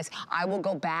my eyes, I will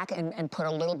go back and put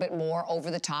a little bit more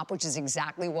over the top, which is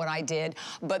exactly what I did.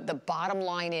 But the bottom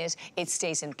line is it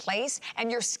stays in place and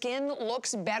your skin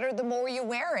looks better the more you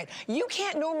wear it. You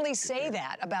can't normally say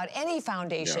that about any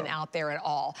foundation out there at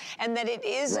all. And that it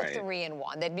is a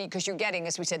 3-in-1, that because you're getting,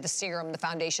 as we said, the serum, the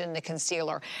foundation, the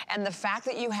concealer. And the fact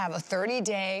that you have a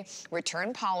 30-day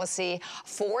return policy,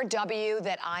 4W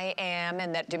that I am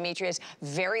and that Dimitri is,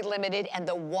 very limited, and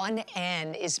the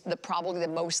 1N is probably the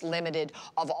most limited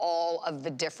of all of the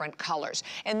different colors.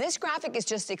 And this graphic is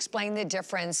just explaining the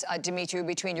difference, Dimitri,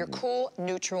 between your cool,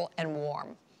 neutral, and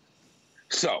warm.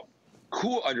 So,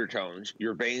 cool undertones,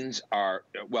 your veins are,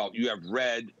 well, you have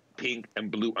red, pink, and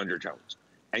blue undertones,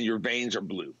 and your veins are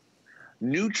blue.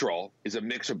 Neutral is a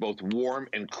mix of both warm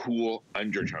and cool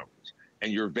undertones,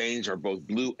 and your veins are both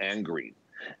blue and green.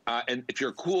 And if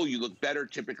you're cool, you look better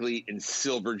typically in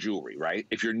silver jewelry, right?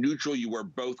 If you're neutral, you wear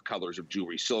both colors of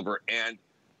jewelry, silver and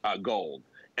gold.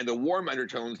 And the warm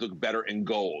undertones look better in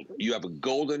gold. You have a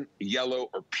golden, yellow,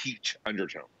 or peach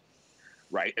undertone,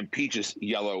 right? And peach is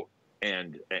yellow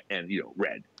and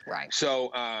red. Right.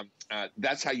 So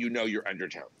that's how you know your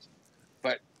undertones.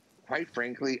 But quite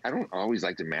frankly, I don't always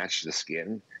like to match the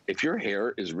skin. If your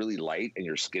hair is really light and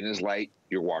your skin is light,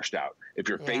 you're washed out. If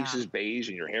your face is beige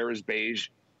and your hair is beige,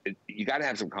 you got to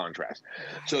have some contrast.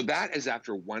 Right. So that is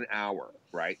after 1 hour,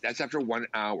 right? That's after 1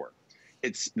 hour.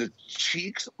 It's the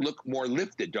cheeks look more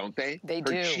lifted, don't they? They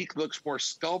do. Her cheek looks more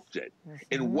sculpted.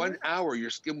 In 1 hour, your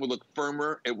skin will look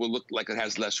firmer. It will look like it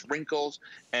has less wrinkles,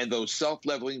 and those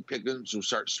self-leveling pigments will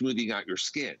start smoothing out your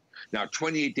skin. Now,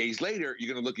 28 days later,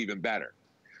 you're going to look even better.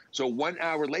 So 1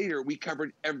 hour later, we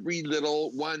covered every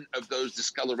little one of those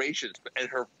discolorations, and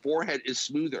her forehead is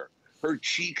smoother. Her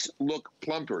cheeks look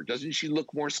plumper. Doesn't she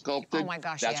look more sculpted? Oh my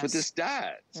gosh, That's what this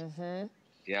does.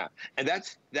 Yeah, and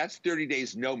that's 30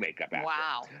 days no makeup after.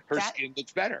 Wow. Her skin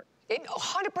looks better.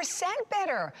 100%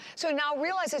 better. So now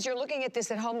realize as you're looking at this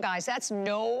at home, guys, that's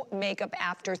no makeup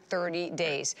after 30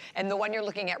 days. And the one you're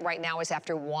looking at right now is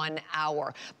after 1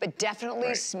 hour, but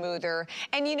definitely smoother.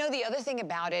 And you know, the other thing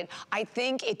about it, I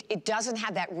think it doesn't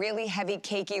have that really heavy,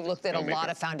 cakey look that a lot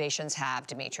of foundations have,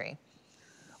 Dimitri.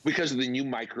 Because of the new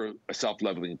micro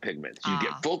self-leveling pigments. You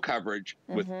get full coverage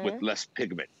with less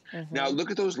pigment. Now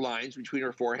look at those lines between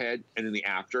her forehead and in the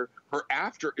after. Her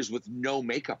after is with no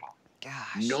makeup on.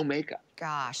 Gosh. No makeup.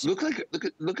 Gosh. Look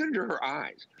under her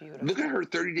eyes. Beautiful. Look at her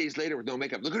 30 days later with no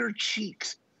makeup. Look at her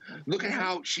cheeks. Look at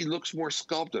how she looks more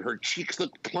sculpted. Her cheeks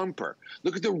look plumper.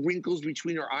 Look at the wrinkles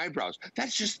between her eyebrows.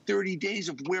 That's just 30 days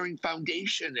of wearing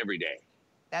foundation every day.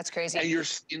 That's crazy. And your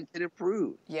skin can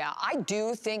improve. Yeah, I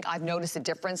do think I've noticed a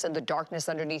difference in the darkness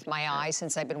underneath my eyes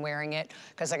since I've been wearing it.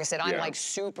 Because like I said, I'm like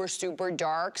super, super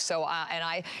dark. So,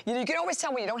 you can always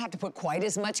tell when you don't have to put quite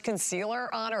as much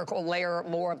concealer on or layer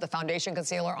more of the foundation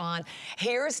concealer on.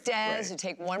 Here's Des to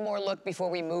take one more look before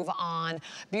we move on.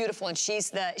 Beautiful, and she's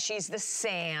the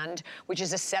Sand, which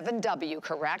is a 7W,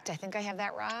 correct? I think I have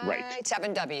that right. Right.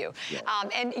 7W. Yeah.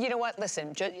 And you know what?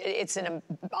 Listen, it's an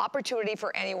opportunity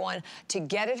for anyone to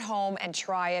get it home and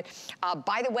try it.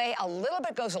 By the way, a little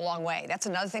bit goes a long way. That's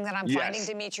another thing that I'm finding,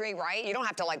 Dimitri, right? You don't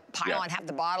have to like pile on half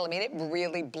the bottle. I mean, it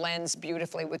really blends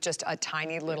beautifully with just a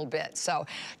tiny little bit. So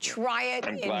try it,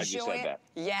 I'm glad you said that.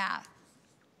 Yeah.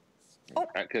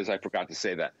 Because I forgot to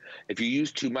say that. If you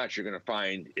use too much, you're going to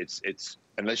find it's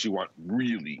unless you want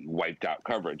really wiped out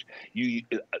coverage, you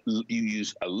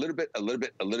use a little bit,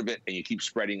 and you keep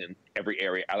spreading in every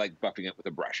area. I like buffing it with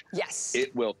a brush. Yes.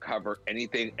 It will cover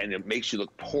anything, and it makes you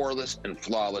look poreless and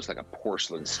flawless like a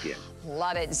porcelain skin.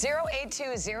 Love it.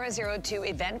 082002,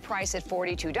 event price at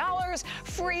 $42.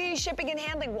 Free shipping and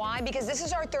handling. Why? Because this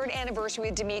is our 3rd anniversary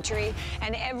with Dimitri,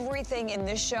 and everything in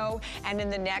this show and in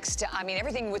the next, I mean,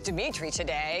 everything with Dimitri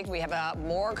today. We have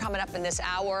more coming up in this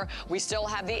hour. We still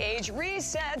have the age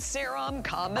reset serum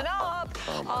coming up.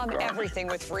 Everything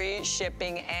with free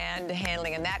shipping and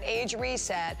handling. And that age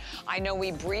reset, I know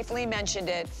we briefly mentioned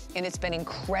it, and it's been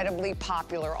incredibly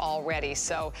popular already.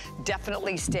 So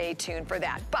definitely stay tuned for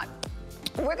that. But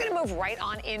we're going to move right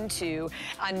on into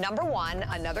number 1,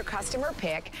 another customer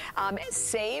pick,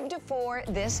 saved for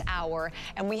this hour,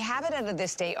 and we have it under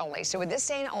this day only. So with this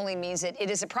day only means that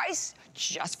it is a price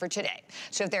just for today.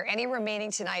 So if there are any remaining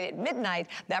tonight at midnight,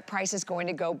 that price is going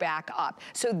to go back up.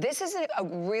 So this is a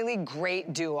really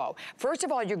great duo. First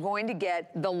of all, you're going to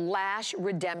get the Lash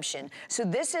Redemption. So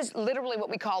this is literally what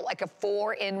we call like a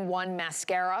 4-in-1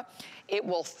 mascara. It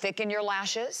will thicken your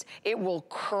lashes, it will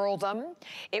curl them,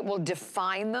 it will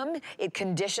define them, it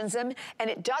conditions them, and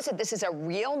it does it. This is a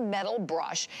real metal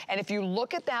brush, and if you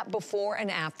look at that before and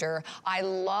after, I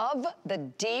love the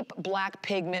deep black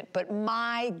pigment, but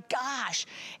my gosh,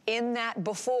 in that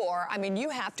before, I mean, you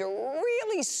have to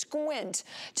really squint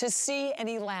to see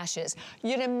any lashes.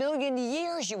 In a million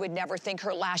years, you would never think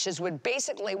her lashes would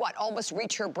basically, almost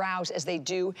reach her brows as they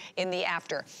do in the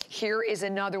after. Here is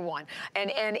another one,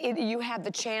 and you have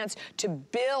the chance to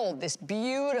build this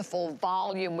beautiful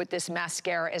volume with this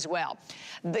mascara as well.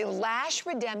 The Lash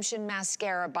Redemption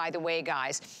mascara, by the way,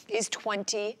 guys, is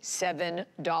 $27.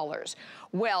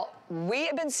 Well, we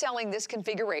have been selling this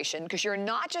configuration because you're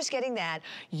not just getting that,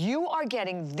 you are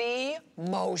getting the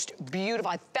most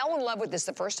beautiful. I fell in love with this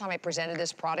the first time I presented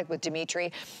this product with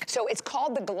Dimitri. So it's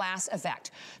called the glass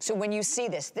effect. So when you see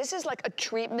this, this is like a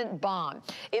treatment balm.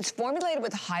 It's formulated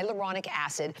with hyaluronic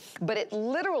acid, but it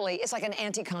literally is like an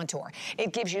anti-contour.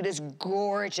 It gives you this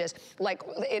gorgeous,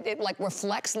 it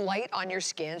reflects light on your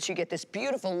skin, so you get this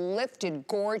beautiful, lifted,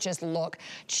 gorgeous look.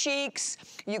 Cheeks,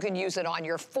 you can use it on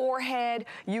your forehead,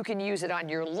 you can use it on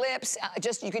your lips,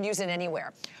 you can use it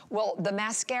anywhere. Well, the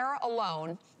mascara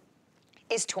alone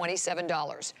is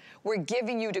 $27. We're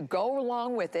giving you, to go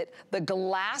along with it, the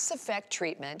glass effect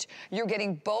treatment. You're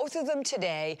getting both of them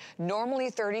today.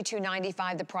 Normally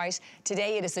 $32.95 the price.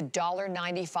 Today it is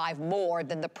 $1.95 more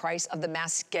than the price of the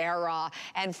mascara,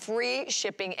 and free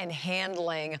shipping and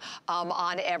handling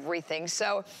on everything.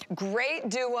 So great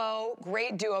duo,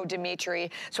 Dimitri.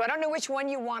 So I don't know which one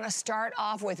you want to start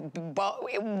off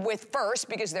with first,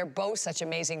 because they're both such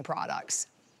amazing products.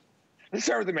 Let's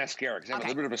start with the mascara, because I have a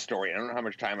little bit of a story. I don't know how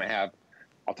much time I have.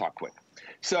 I'll talk quick.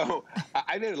 So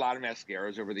I did a lot of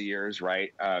mascaras over the years,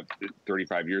 right?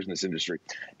 35 years in this industry.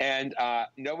 And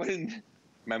no one,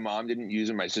 my mom didn't use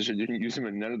them, my sister didn't use them,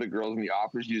 and none of the girls in the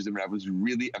office used them, and I was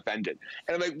really offended.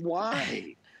 And I'm like,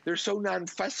 why? They're so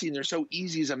non-fussy and they're so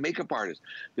easy as a makeup artist.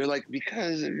 They're like,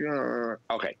 because,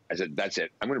 okay. I said, that's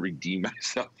it. I'm going to redeem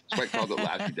myself. So I called it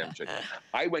Lash Redemption.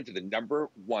 I went to the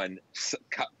 #1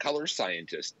 color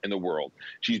scientist in the world.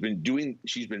 She's been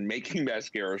making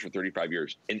mascaras for 35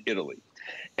 years in Italy.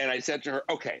 And I said to her,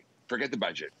 okay, forget the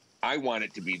budget. I want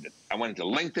it to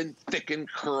lengthen, thicken,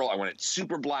 curl. I want it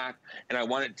super black, and I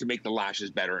want it to make the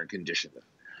lashes better and condition them.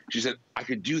 She said, I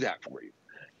could do that for you.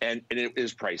 And it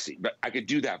is pricey, but I could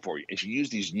do that for you. And she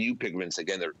used these new pigments.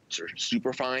 Again, they're sort of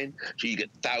super fine. So you get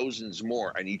thousands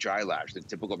more on each eyelash than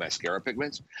typical mascara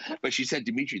pigments. But she said,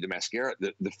 Dimitri, the mascara,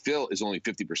 the fill is only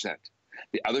 50%.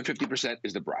 The other 50%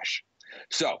 is the brush.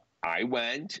 So I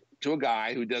went to a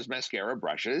guy who does mascara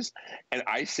brushes, and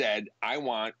I said, I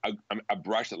want a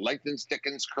brush that lengthens,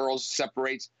 thickens, curls,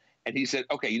 separates. And he said,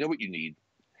 okay, you know what you need?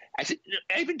 I said,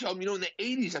 I even told him, in the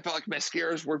 80s, I felt like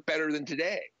mascaras worked better than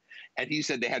today. and he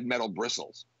said they had metal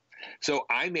bristles. So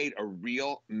I made a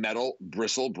real metal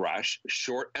bristle brush,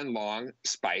 short and long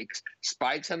spikes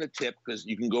on the tip, because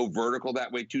you can go vertical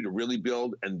that way too to really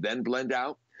build and then blend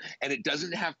out. And it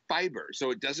doesn't have fiber,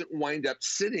 so it doesn't wind up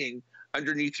sitting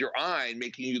underneath your eye and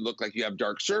making you look like you have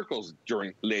dark circles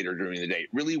later during the day. It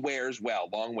really wears well,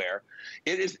 long wear.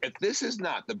 It is. If this is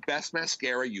not the best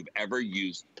mascara you've ever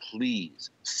used,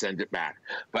 please send it back.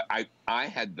 But I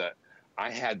had the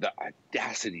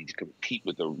audacity to compete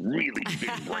with the really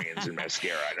big brands in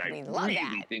mascara, and I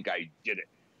really think I did it.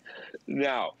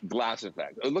 Now, glass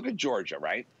effect. Oh, look at Georgia,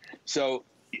 right? So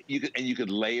you could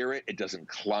layer it. It doesn't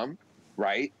clump,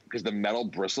 right? Because the metal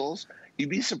bristles. You'd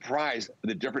be surprised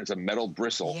the difference a metal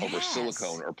bristle over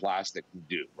silicone or plastic can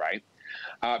do, right?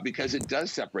 Because it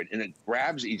does separate, and it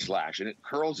grabs each lash and it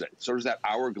curls it. So does that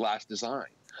hourglass design.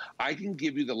 I can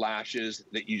give you the lashes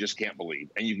that you just can't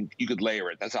believe, and you could layer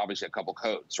it. That's obviously a couple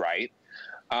coats, right?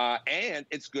 And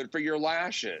it's good for your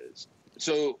lashes.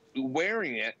 So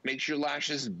wearing it makes your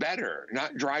lashes better,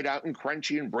 not dried out and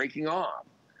crunchy and breaking off.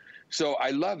 So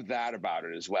I love that about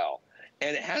it as well.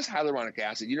 And it has hyaluronic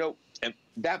acid, you know, and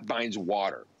that binds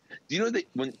water. Do you know that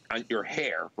when on your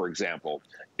hair, for example,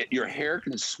 your hair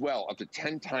can swell up to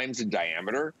 10 times in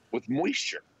diameter with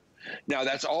moisture? Now,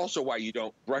 that's also why you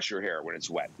don't brush your hair when it's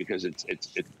wet, because it's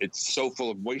so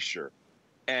full of moisture,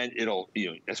 and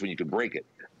that's when you can break it.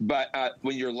 But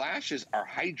when your lashes are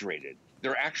hydrated,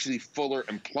 they're actually fuller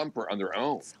and plumper on their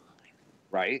own,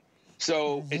 right?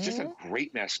 So it's just a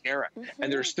great mascara.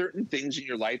 And there's certain things in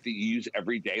your life that you use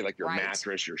every day, like your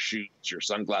mattress, your shoes, your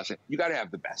sunglasses. You got to have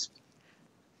the best,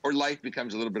 or life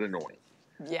becomes a little bit annoying.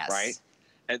 Yes. Right?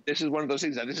 And this is one of those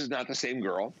things. Now, this is not the same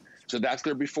girl. So that's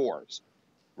their befores,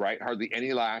 right? Hardly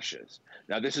any lashes.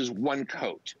 Now, this is one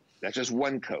coat. That's just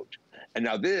one coat. And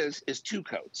now this is 2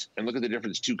 coats. And look at the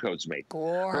difference 2 coats make.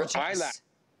 Gorgeous. Her eyelash,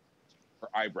 her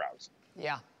eyebrows.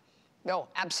 Yeah. No,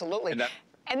 absolutely.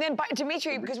 And then,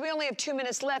 Dimitri, because we only have 2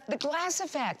 minutes left, the glass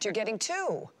effect, you're getting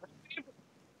 2.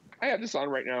 I have this on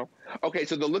right now. Okay,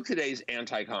 so the look today is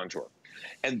anti-contour.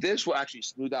 And this will actually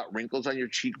smooth out wrinkles on your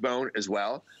cheekbone as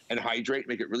well, and hydrate,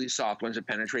 make it really soft once it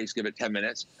penetrates, give it 10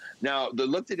 minutes. Now, the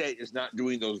look today is not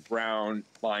doing those brown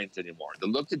lines anymore. The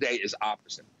look today is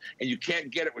opposite. And you can't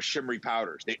get it with shimmery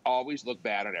powders. They always look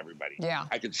bad on everybody. Yeah.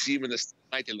 I can see them in the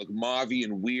sunlight. They look mauvey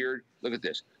and weird. Look at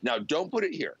this. Now, don't put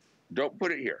it here. Don't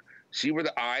put it here. See where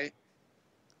the eye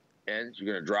ends?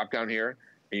 You're going to drop down here,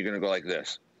 and you're going to go like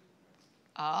this.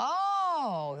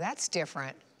 Oh, that's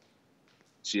different.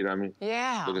 See what I mean?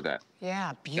 Yeah. Look at that.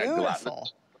 Yeah, beautiful.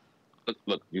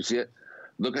 Look, you see it?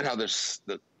 Look at how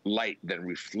the light then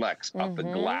reflects off the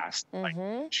glass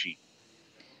sheet.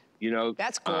 You know?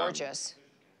 That's gorgeous.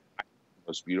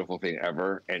 Most beautiful thing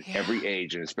ever, and every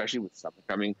age, and especially with summer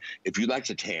coming, if you like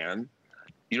to tan,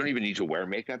 you don't even need to wear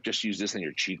makeup. Just use this on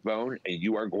your cheekbone, and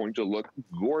you are going to look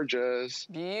gorgeous.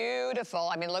 Beautiful.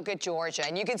 I mean, look at Georgia.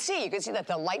 And you can see that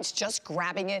the light's just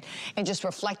grabbing it and just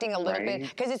reflecting a little bit.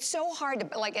 Because it's so hard to,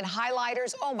 like in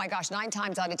highlighters, oh my gosh, 9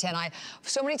 times out of 10,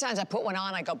 so many times I put one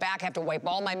on, I go back, I have to wipe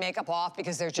all my makeup off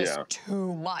because there's just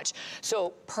too much.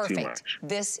 So perfect.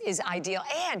 This is ideal.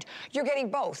 And you're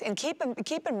getting both. And keep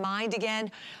in mind,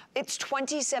 again, it's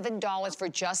 $27 for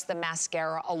just the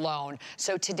mascara alone.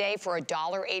 So today for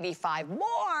 $1.85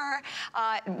 more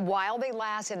while they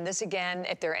last. And this again,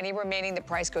 if there are any remaining, the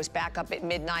price goes back up at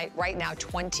midnight. Right now,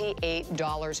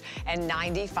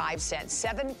 $28.95.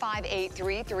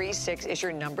 758336 is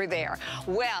your number there.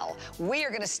 Well, we are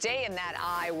going to stay in that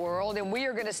eye world, and we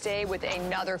are going to stay with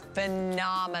another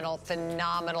phenomenal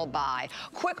buy.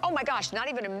 Quick, oh my gosh, not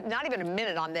even a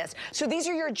minute on this. So these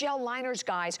are your gel liners,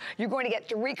 guys. You're going to get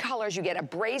 3 colors. You get a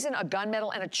brazen, a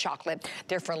gunmetal, and a chocolate.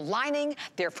 They're for lining.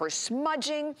 They're for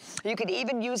smudging. You could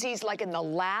even use these like in the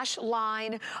lash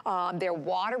line. They're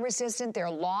water resistant. They're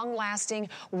long lasting.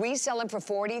 We sell them for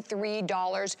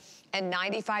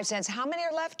 $43.95. How many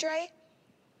are left, Dre?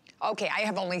 Okay, I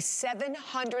have only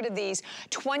 700 of these.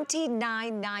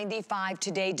 $29.95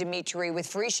 today, Dimitri, with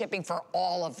free shipping for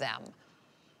all of them.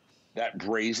 That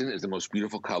brazen is the most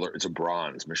beautiful color. It's a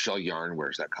bronze. Michelle Yarn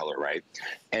wears that color, right?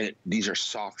 And these are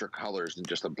softer colors than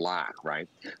just a black, right?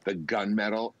 The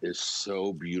gunmetal is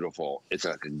so beautiful. It's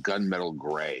like a gunmetal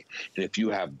gray. And if you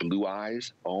have blue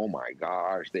eyes, oh my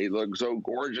gosh, they look so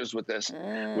gorgeous with this,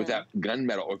 with that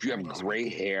gunmetal. Or if you have gray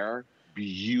hair,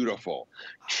 beautiful.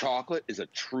 Chocolate is a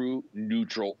true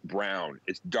neutral brown.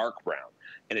 It's dark brown.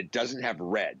 And it doesn't have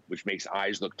red, which makes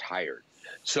eyes look tired.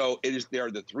 So they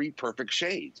are the 3 perfect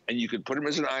shades, and you can put them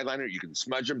as an eyeliner. You can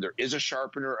smudge them. There is a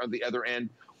sharpener on the other end.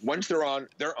 Once they're on,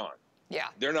 they're on. Yeah.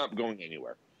 They're not going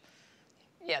anywhere.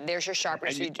 Yeah, there's your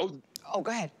sharpener. So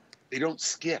go ahead. They don't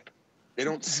skip. They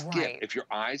don't skip. Right. If your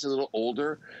eye's a little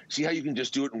older, see how you can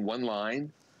just do it in one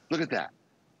line? Look at that.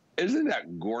 Isn't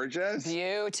that gorgeous?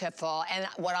 Beautiful. And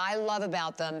what I love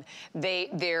about them,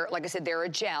 they're like I said, they're a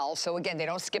gel. So again, they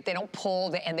don't skip, they don't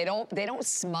pull, and they don't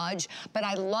smudge. But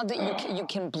I love that you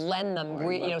can blend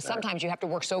them. Sometimes you have to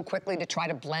work so quickly to try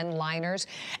to blend liners.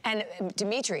 And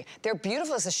Dimitri, they're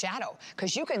beautiful as a shadow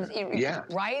because you can,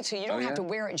 right? So you don't have to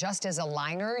wear it just as a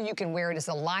liner. You can wear it as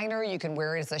a liner. You can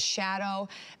wear it as a shadow.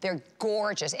 They're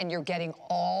gorgeous, and you're getting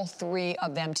all three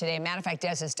of them today. Matter of fact,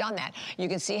 Des has done that. You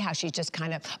can see how she's just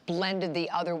kind of blended the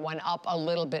other one up a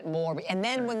little bit more. And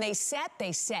then when they set,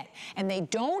 and they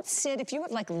don't sit, if you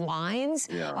have like lines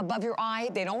above your eye,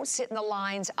 they don't sit in the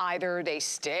lines either. They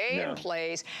stay in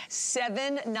place.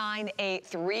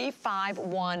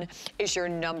 798351 is your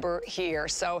number here.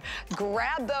 So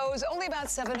grab those, only about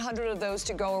 700 of those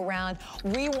to go around.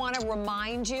 We want to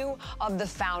remind you of the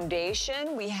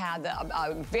foundation. We had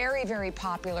very, very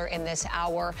popular in this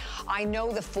hour. I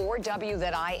know the 4W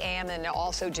that I am and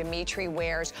also Dimitri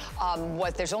wears,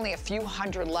 there's only a few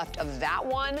hundred left of that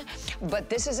one, but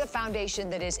this is a foundation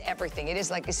that is everything. It is,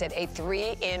 like I said, a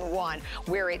 3-in-1,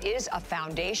 where it is a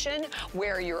foundation,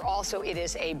 where it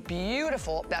is a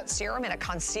beautiful, that serum and a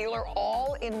concealer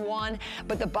all in one.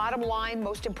 But the bottom line,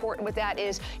 most important with that,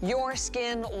 is your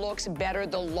skin looks better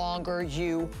the longer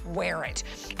you wear it.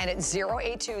 And at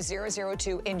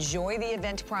 082002, enjoy the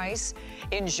event price,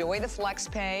 enjoy the flex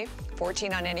pay,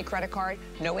 14 on any credit card,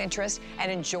 no interest,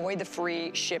 and enjoy the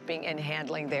free shipping and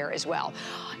handling there as well.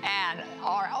 And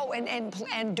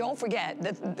and don't forget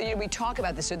that we talk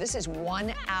about this. So this is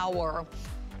 1 hour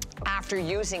after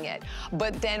using it.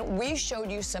 But then we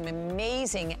showed you some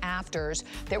amazing afters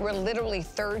that were literally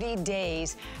 30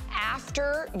 days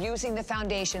after using the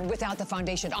foundation without the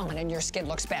foundation on, and your skin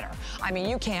looks better. I mean,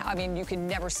 you can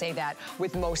never say that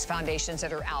with most foundations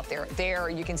that are out there.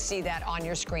 There, you can see that on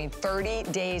your screen. 30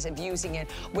 days of using it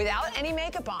without any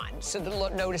makeup on. So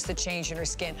notice the change in her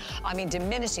skin. I mean,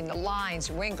 diminishing the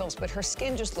lines, wrinkles, but her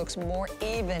skin just looks more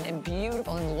even and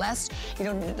beautiful and less,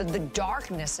 the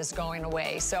darkness is going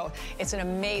away. So it's an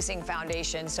amazing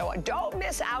foundation. So don't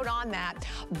miss out on that.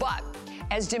 But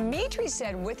as Dimitri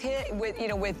said, with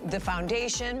the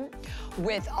foundation,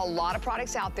 with a lot of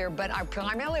products out there, but I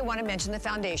primarily want to mention the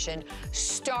foundation,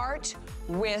 start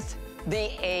with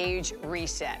the age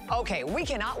reset. Okay, we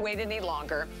cannot wait any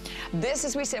longer. This,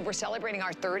 as we said, we're celebrating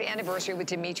our 3rd anniversary with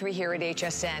Dimitri here at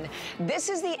HSN. This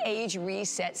is the age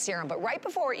reset serum, but right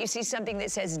before it, you see something that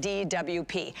says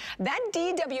DWP. That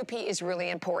DWP is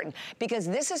really important because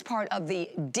this is part of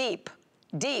the deep,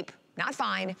 not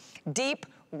fine, deep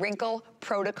wrinkle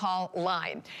protocol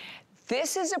line.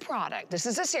 This is a product, this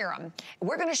is a serum.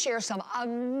 We're gonna share some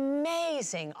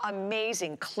amazing,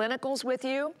 amazing clinicals with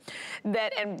you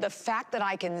and the fact that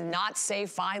I cannot say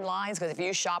fine lines, because if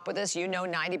you shop with us,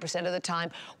 90% of the time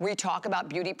we talk about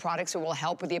beauty products that will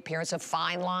help with the appearance of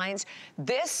fine lines.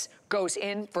 This goes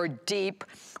in for deep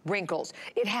wrinkles.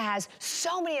 It has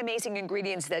so many amazing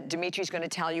ingredients that Dimitri's gonna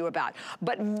tell you about,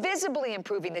 but visibly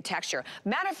improving the texture.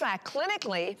 Matter of fact,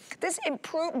 clinically, this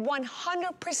improved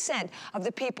 100% of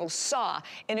the people saw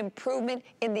an improvement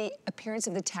in the appearance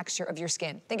of the texture of your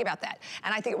skin. Think about that.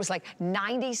 And I think it was like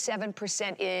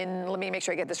 97% in, let me make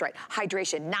sure I get this right,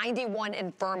 hydration, 91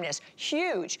 in firmness,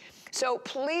 huge. So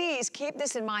please keep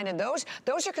this in mind. And those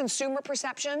are consumer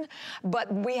perception,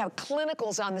 but we have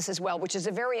clinicals on this as well, which is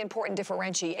a very important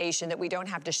differentiation that we don't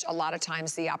have a lot of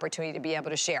times the opportunity to be able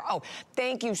to share. Oh,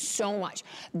 thank you so much.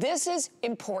 This is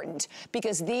important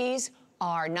because these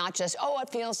are not just, it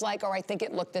feels like, or I think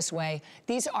it looked this way.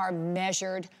 These are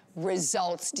measured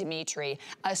results, Dimitri,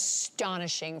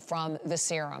 astonishing from the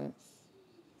serum.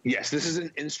 Yes, this is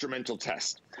an instrumental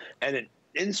test, and an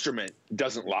instrument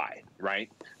doesn't lie, right?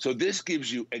 So this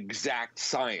gives you exact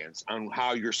science on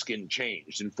how your skin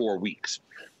changed in 4 weeks,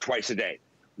 twice a day.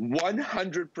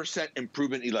 100%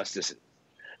 improvement in elasticity.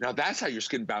 Now that's how your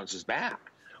skin bounces back.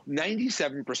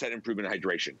 97% improvement in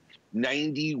hydration.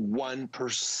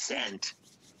 91%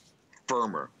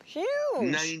 firmer. Huge.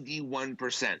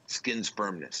 91% skin's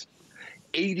firmness.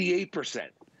 88%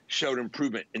 showed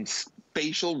improvement in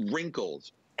facial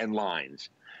wrinkles and lines.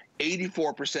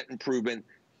 84% improvement,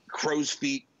 crow's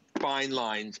feet, fine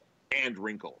lines, and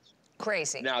wrinkles.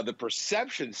 Crazy. Now, the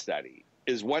perception study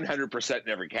is 100% in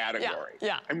every category.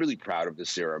 Yeah. I'm really proud of the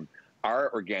serum.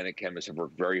 Our organic chemists have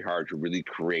worked very hard to really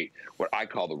create what I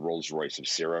call the Rolls Royce of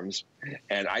serums.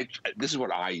 And this is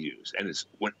what I use. And it's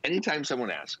anytime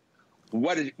someone asks,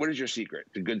 what is your secret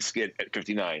to good skin at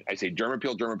 59? I say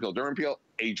Dermapeel, Dermapeel, Dermapeel,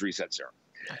 age reset serum.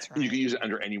 That's right. You can use it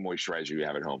under any moisturizer you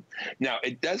have at home. Now,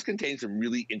 it does contain some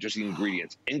really interesting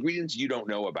ingredients you don't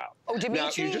know about. Oh, Dimitri,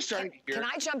 now, you're just starting can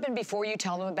I jump in before you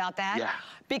tell them about that? Yeah.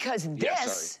 Because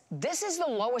this is the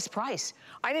lowest price.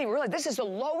 I didn't realize this is the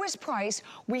lowest price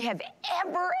we have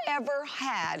ever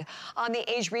had on the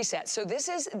Age Reset. So this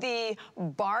is the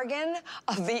bargain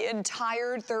of the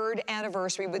entire 3rd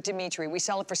anniversary with Dimitri. We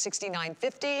sell it for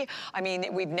 $69.50. I mean,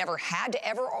 we've never had to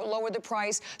ever lower the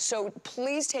price. So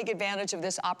please take advantage of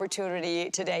this opportunity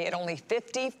today at only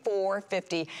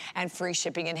 $54.50 and free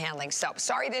shipping and handling. So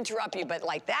sorry to interrupt you, but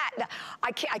like that,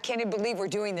 I can't even believe we're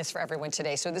doing this for everyone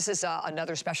today. So this is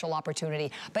another special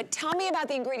opportunity. But tell me about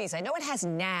the ingredients. I know it has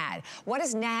NAD. What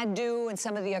does NAD do and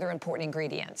some of the other important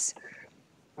ingredients?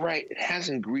 Right, it has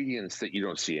ingredients that you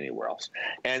don't see anywhere else.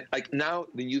 And like now,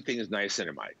 the new thing is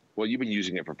niacinamide. Well, you've been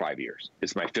using it for 5 years.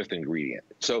 It's my 5th ingredient.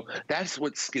 So that's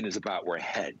what Skinn is about. We're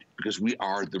ahead because we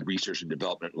are the research and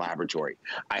development laboratory.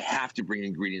 I have to bring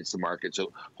ingredients to market.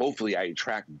 So hopefully I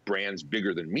attract brands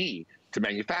bigger than me to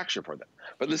manufacture for them.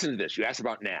 But listen to this. You asked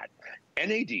about NAD.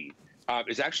 NAD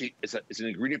is actually it's an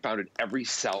ingredient found in every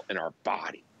cell in our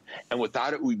body. And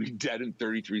without it, we'd be dead in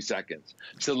 33 seconds.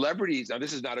 Celebrities, now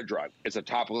this is not a drug. It's a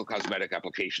topical cosmetic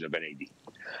application of NAD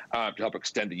to help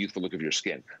extend the youthful look of your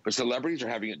skin. But celebrities are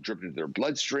having it dripped into their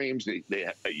bloodstreams.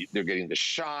 They're getting the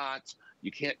shots.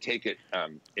 You can't take it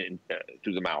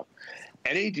through the mouth.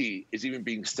 NAD is even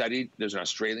being studied. There's an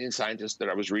Australian scientist that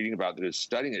I was reading about that is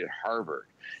studying it at Harvard.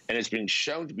 And it's been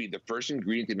shown to be the first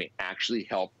ingredient that may actually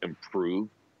help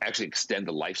actually extend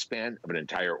the lifespan of an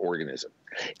entire organism.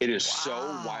 It is so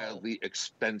wildly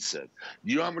expensive.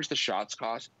 You know how much the shots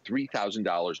cost?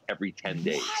 $3,000 every 10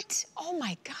 days. What? Oh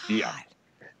my God. Yeah.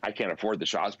 I can't afford the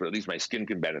shots, but at least my skin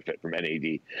can benefit from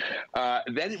NAD.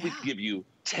 Then it would give you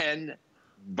 10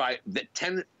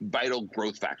 vital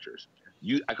growth factors.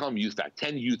 I call them youth factors,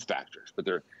 10 youth factors, but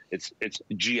it's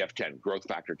GF10, growth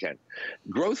factor 10.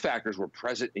 Growth factors were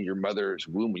present in your mother's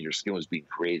womb when your skin was being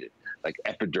created, like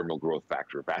epidermal growth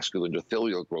factor, vascular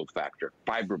endothelial growth factor,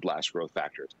 fibroblast growth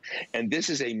factors. And this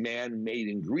is a man-made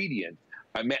ingredient,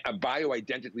 a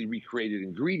bioidentically recreated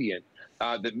ingredient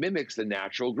that mimics the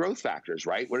natural growth factors,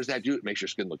 right? What does that do? It makes your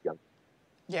skin look young.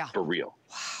 Yeah. For real.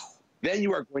 Wow. Then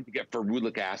you are going to get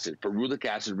ferulic acid. Ferulic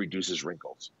acid reduces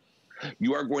wrinkles.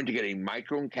 You are going to get a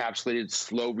microencapsulated,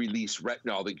 slow-release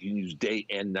retinol that you can use day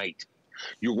and night.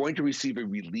 You're going to receive a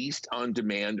released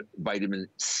on-demand vitamin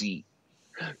C.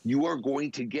 You are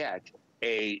going to get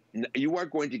a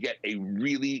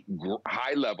really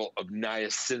high level of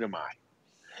niacinamide.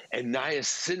 And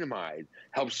niacinamide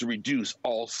helps to reduce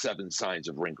all 7 signs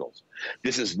of wrinkles.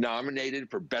 This is nominated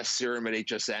for Best Serum at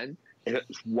HSN. It has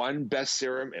won Best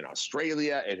Serum in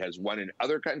Australia. It has won in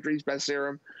other countries Best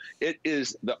Serum. It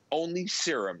is the only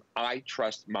serum I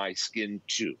trust my skin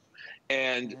to.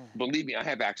 And believe me, I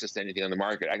have access to anything on the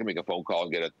market. I can make a phone call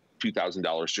and get a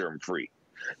 $2,000 serum free.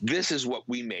 This is what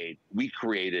we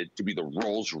created to be the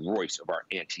Rolls Royce of our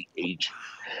anti-aging.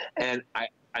 And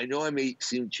I know I may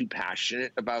seem too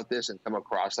passionate about this and come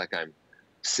across like I'm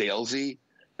salesy,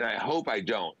 and I hope I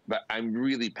don't, but I'm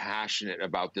really passionate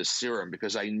about this serum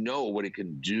because I know what it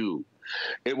can do.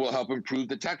 It will help improve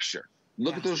the texture.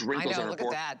 Look at those wrinkles on her forehead.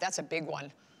 Look at that. That's a big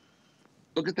one.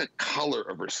 Look at the color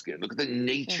of her skin. Look at the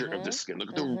nature of the skin. Look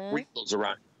at the wrinkles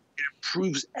around. It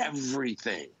improves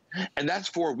everything. And that's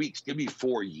 4 weeks. Give me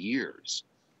 4 years,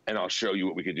 and I'll show you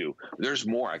what we can do. There's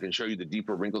more. I can show you the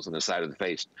deeper wrinkles on the side of the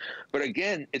face. But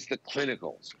again, it's the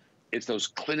clinicals. It's those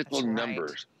clinical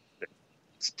numbers.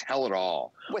 Tell it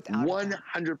all.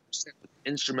 100%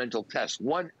 instrumental tests,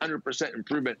 100%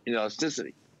 improvement in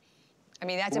elasticity. I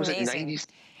mean, that's amazing.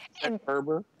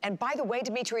 And by the way,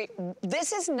 Dimitri,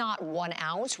 this is not 1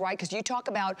 ounce, right? Because you talk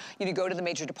about, you go to the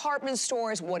major department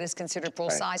stores, what is considered full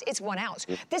size. It's 1 ounce.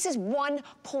 This is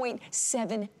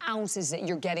 1.7 ounces that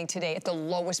you're getting today at the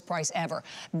lowest price ever.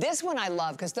 This one I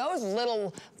love because those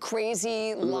little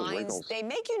crazy lines, they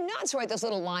make you nuts, right? Those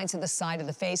little lines on the side of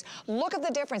the face. Look at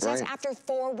the difference. That's after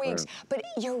 4 weeks. But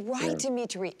you're right,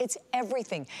 Dimitri. It's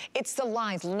everything. It's the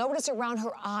lines. Notice around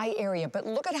her eye area, but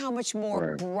look at how much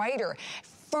more brighter,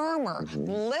 firmer,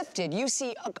 lifted. You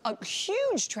see a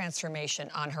huge transformation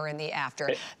on her in the after.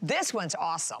 This one's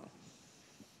awesome.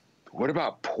 What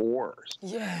about pores?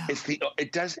 Yeah. It's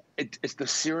the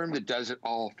serum that does it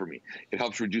all for me. It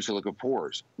helps reduce the look of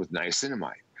pores with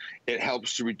niacinamide. It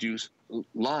helps to reduce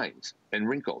lines and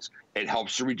wrinkles. It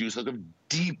helps to reduce the look of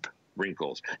deep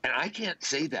wrinkles. And I can't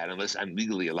say that unless I'm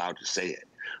legally allowed to say it,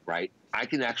 right? I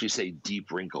can actually say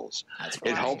deep wrinkles.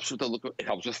 It helps with the look of, it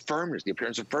helps with firmness, the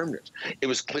appearance of firmness. It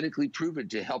was clinically proven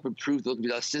to help improve the look of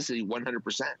elasticity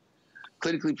 100%.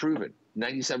 clinically proven,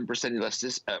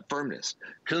 97% firmness,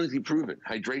 clinically proven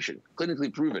hydration,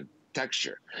 clinically proven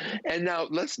texture. And now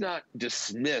let's not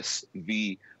dismiss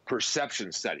the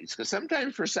perception studies, because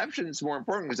sometimes perception is more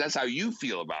important because that's how you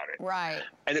feel about it. Right.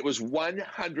 And it was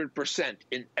 100%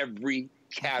 in every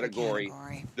category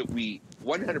that we,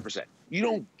 100%. You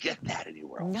don't get that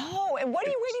anywhere else. No, and what are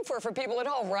you waiting for people at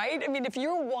home, right? I mean, if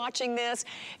you're watching this,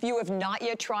 if you have not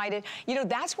yet tried it, you know,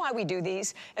 that's why we do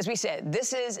these. As we said,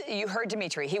 this is, you heard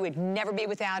Dimitri, he would never be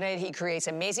without it. He creates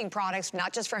amazing products,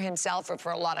 not just for himself, but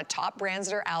for a lot of top brands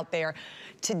that are out there.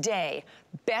 Today,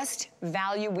 best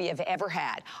value we have ever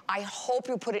had. I hope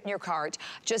you put it in your cart.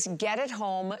 Just get it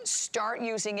home, start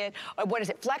using it. What is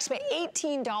it? FlexPay,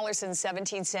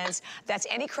 $18.17. That's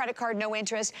any credit card, no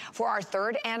interest. For our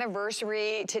 3rd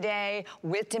anniversary today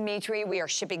with Dimitri, we are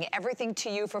shipping everything to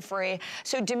you for free.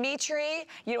 So Dimitri,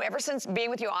 you know, ever since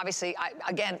being with you, obviously,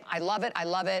 I love it, I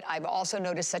love it. I've also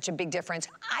noticed such a big difference.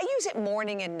 I use it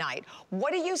morning and night.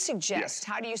 What do you suggest? Yes.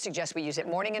 How do you suggest we use it,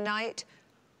 morning and night?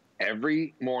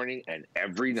 Every morning and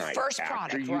every night. First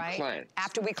product, right? Cleanse.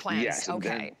 After we cleanse, yes,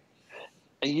 okay.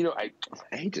 And you know, I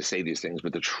hate to say these things,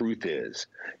 but the truth is,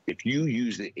 if you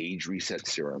use the age reset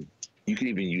serum, you can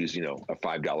even use, you know, a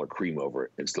 $5 cream over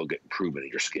it and still get improvement in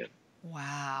your skin.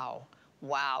 Wow.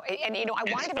 Wow. And you know, I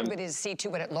wanted everybody to see too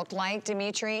what it looked like,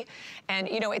 Dimitri. And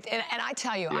you know, and I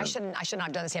tell you, I should not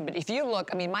have done this hand, but if you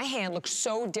look, I mean, my hand looks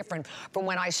so different from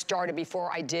when I started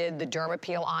before I did the derma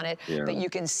peel on it. But you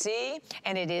can see,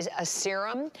 and it is a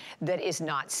serum that is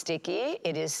not sticky.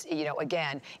 It is, you know,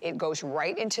 again, it goes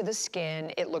right into the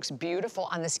skin. It looks beautiful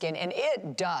on the skin, and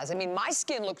it does. I mean, my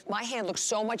hand looks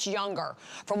so much younger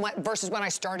from versus when I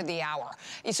started the hour.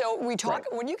 So we talk,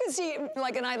 when you can see,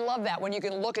 like, and I love that, when you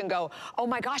can look and go, oh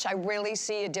my gosh, I really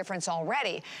see a difference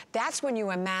already. That's when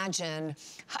you imagine,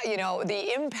 you know,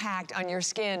 the impact on your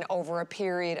skin over a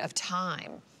period of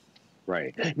time.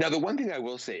 Right. Now, the one thing I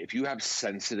will say, if you have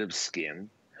sensitive skin,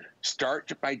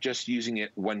 start by just using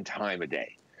it 1 time a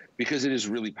day, because it is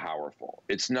really powerful.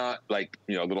 It's not like,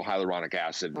 you know, a little hyaluronic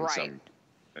acid and some,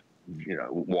 you know,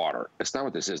 water. That's not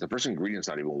what this is. The first ingredient's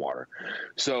not even water.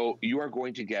 So you are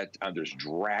going to get, there's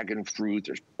dragon fruit,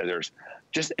 there's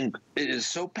just, it is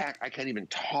so packed, I can't even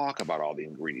talk about all the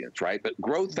ingredients, right? But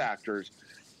growth factors,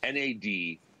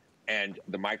 NAD, and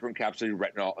the microencapsulated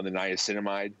retinol and the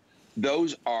niacinamide,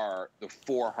 those are the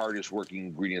 4 hardest working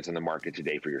ingredients on the market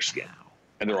today for your skin. Wow.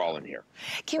 And they're all in here.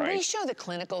 Can we show the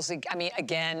clinicals, I mean,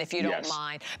 again, if you don't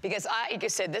mind? Because like I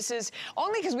said, this is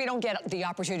only because we don't get the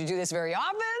opportunity to do this very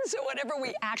often. So whenever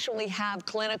we actually have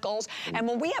clinicals, and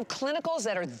when we have clinicals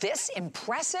that are this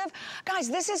impressive,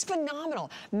 guys, this is phenomenal.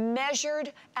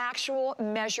 Measured, actual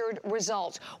measured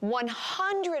results.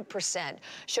 100%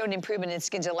 showed improvement in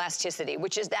skin's elasticity,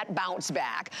 which is that bounce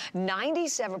back.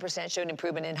 97% showed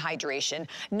improvement in hydration.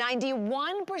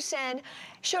 91%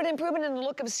 showed improvement in the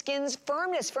look of skin's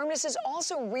firmness. Firmness is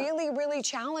also really, really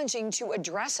challenging to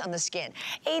address on the skin.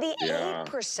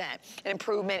 88%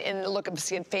 improvement in the look of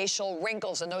skin, facial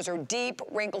wrinkles, and those are deep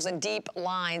wrinkles and deep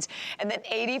lines. And then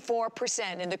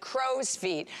 84% in the crow's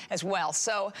feet as well.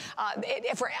 So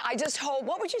I just hope,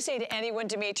 what would you say to anyone,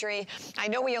 Dimitri? I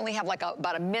know we only have like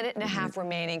about a minute and a half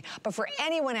remaining, but for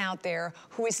anyone out there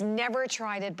who has never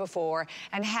tried it before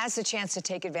and has the chance to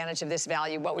take advantage of this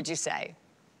value, what would you say?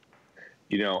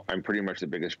 You know, I'm pretty much the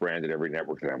biggest brand at every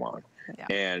network that I'm on.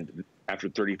 And after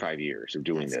 35 years of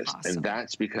doing this, awesome. And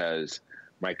that's because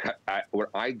what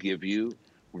I give you,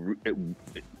 it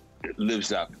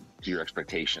lives up to your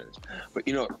expectations. But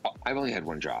you know, I've only had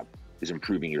one job, is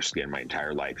improving your skin my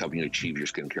entire life, helping you achieve your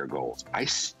skincare goals. I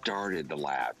started the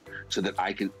lab so that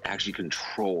I could actually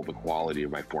control the quality of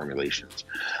my formulations.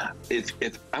 If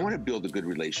I want to build a good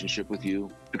relationship with you,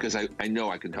 because I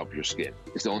know I can help your skin.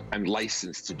 I'm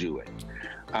licensed to do it.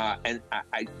 And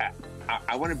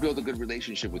I want to build a good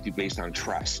relationship with you based on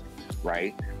trust,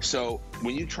 right? So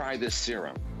when you try this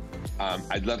serum,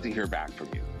 I'd love to hear back from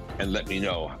you and let me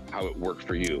know how it worked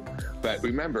for you. But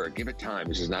remember, give it time.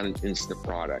 This is not an instant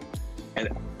product. And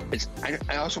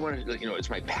I also want to let you know, it's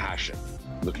my passion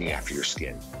looking after your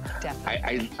skin.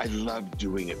 Definitely. I love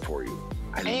doing it for you.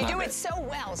 And you do it so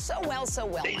well, so well, so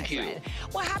well, my friend.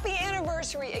 Well, happy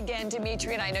anniversary again,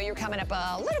 Dimitri, and I know you're coming up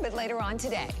a little bit later on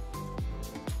today.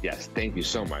 Yes, thank you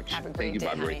so much. Have a great day,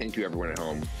 Thank you, Bobby. Thank you, everyone at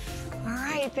home. All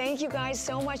right, thank you guys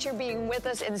so much for being with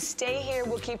us, and stay here.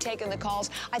 We'll keep taking the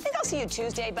calls. I think I'll see you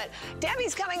Tuesday, but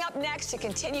Debbie's coming up next to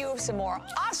continue some more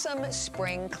awesome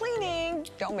spring cleaning.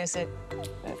 Don't miss it.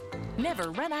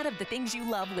 Never run out of the things you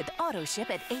love with auto ship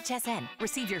at HSN.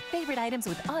 Receive your favorite items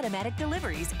with automatic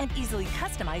deliveries and easily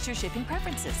customize your shipping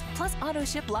preferences. Plus, auto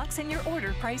ship locks in your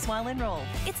order price while enrolled.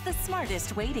 It's the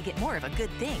smartest way to get more of a good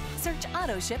thing. Search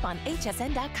auto ship on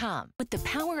hsn.com. With the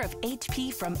power of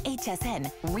HP from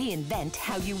HSN, reinvent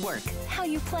how you work, how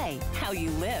you play, how you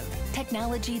live.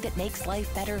 Technology that makes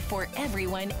life better for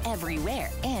everyone, everywhere,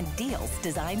 and deals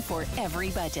designed for every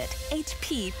budget.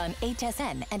 HP on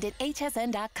HSN and at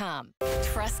hsn.com.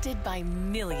 Trusted by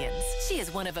millions, she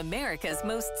is one of America's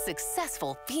most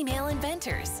successful female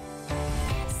inventors.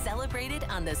 Celebrated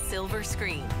on the silver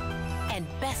screen and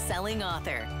best-selling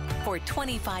author. For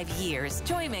 25 years,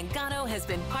 Joy Mangano has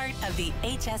been part of the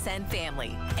HSN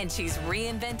family, and she's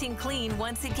reinventing clean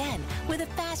once again with a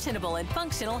fashionable and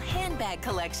functional handbag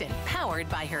collection powered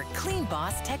by her Clean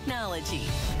Boss technology.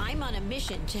 I'm on a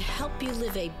mission to help you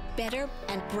live a better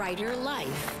and brighter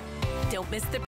life. Don't miss the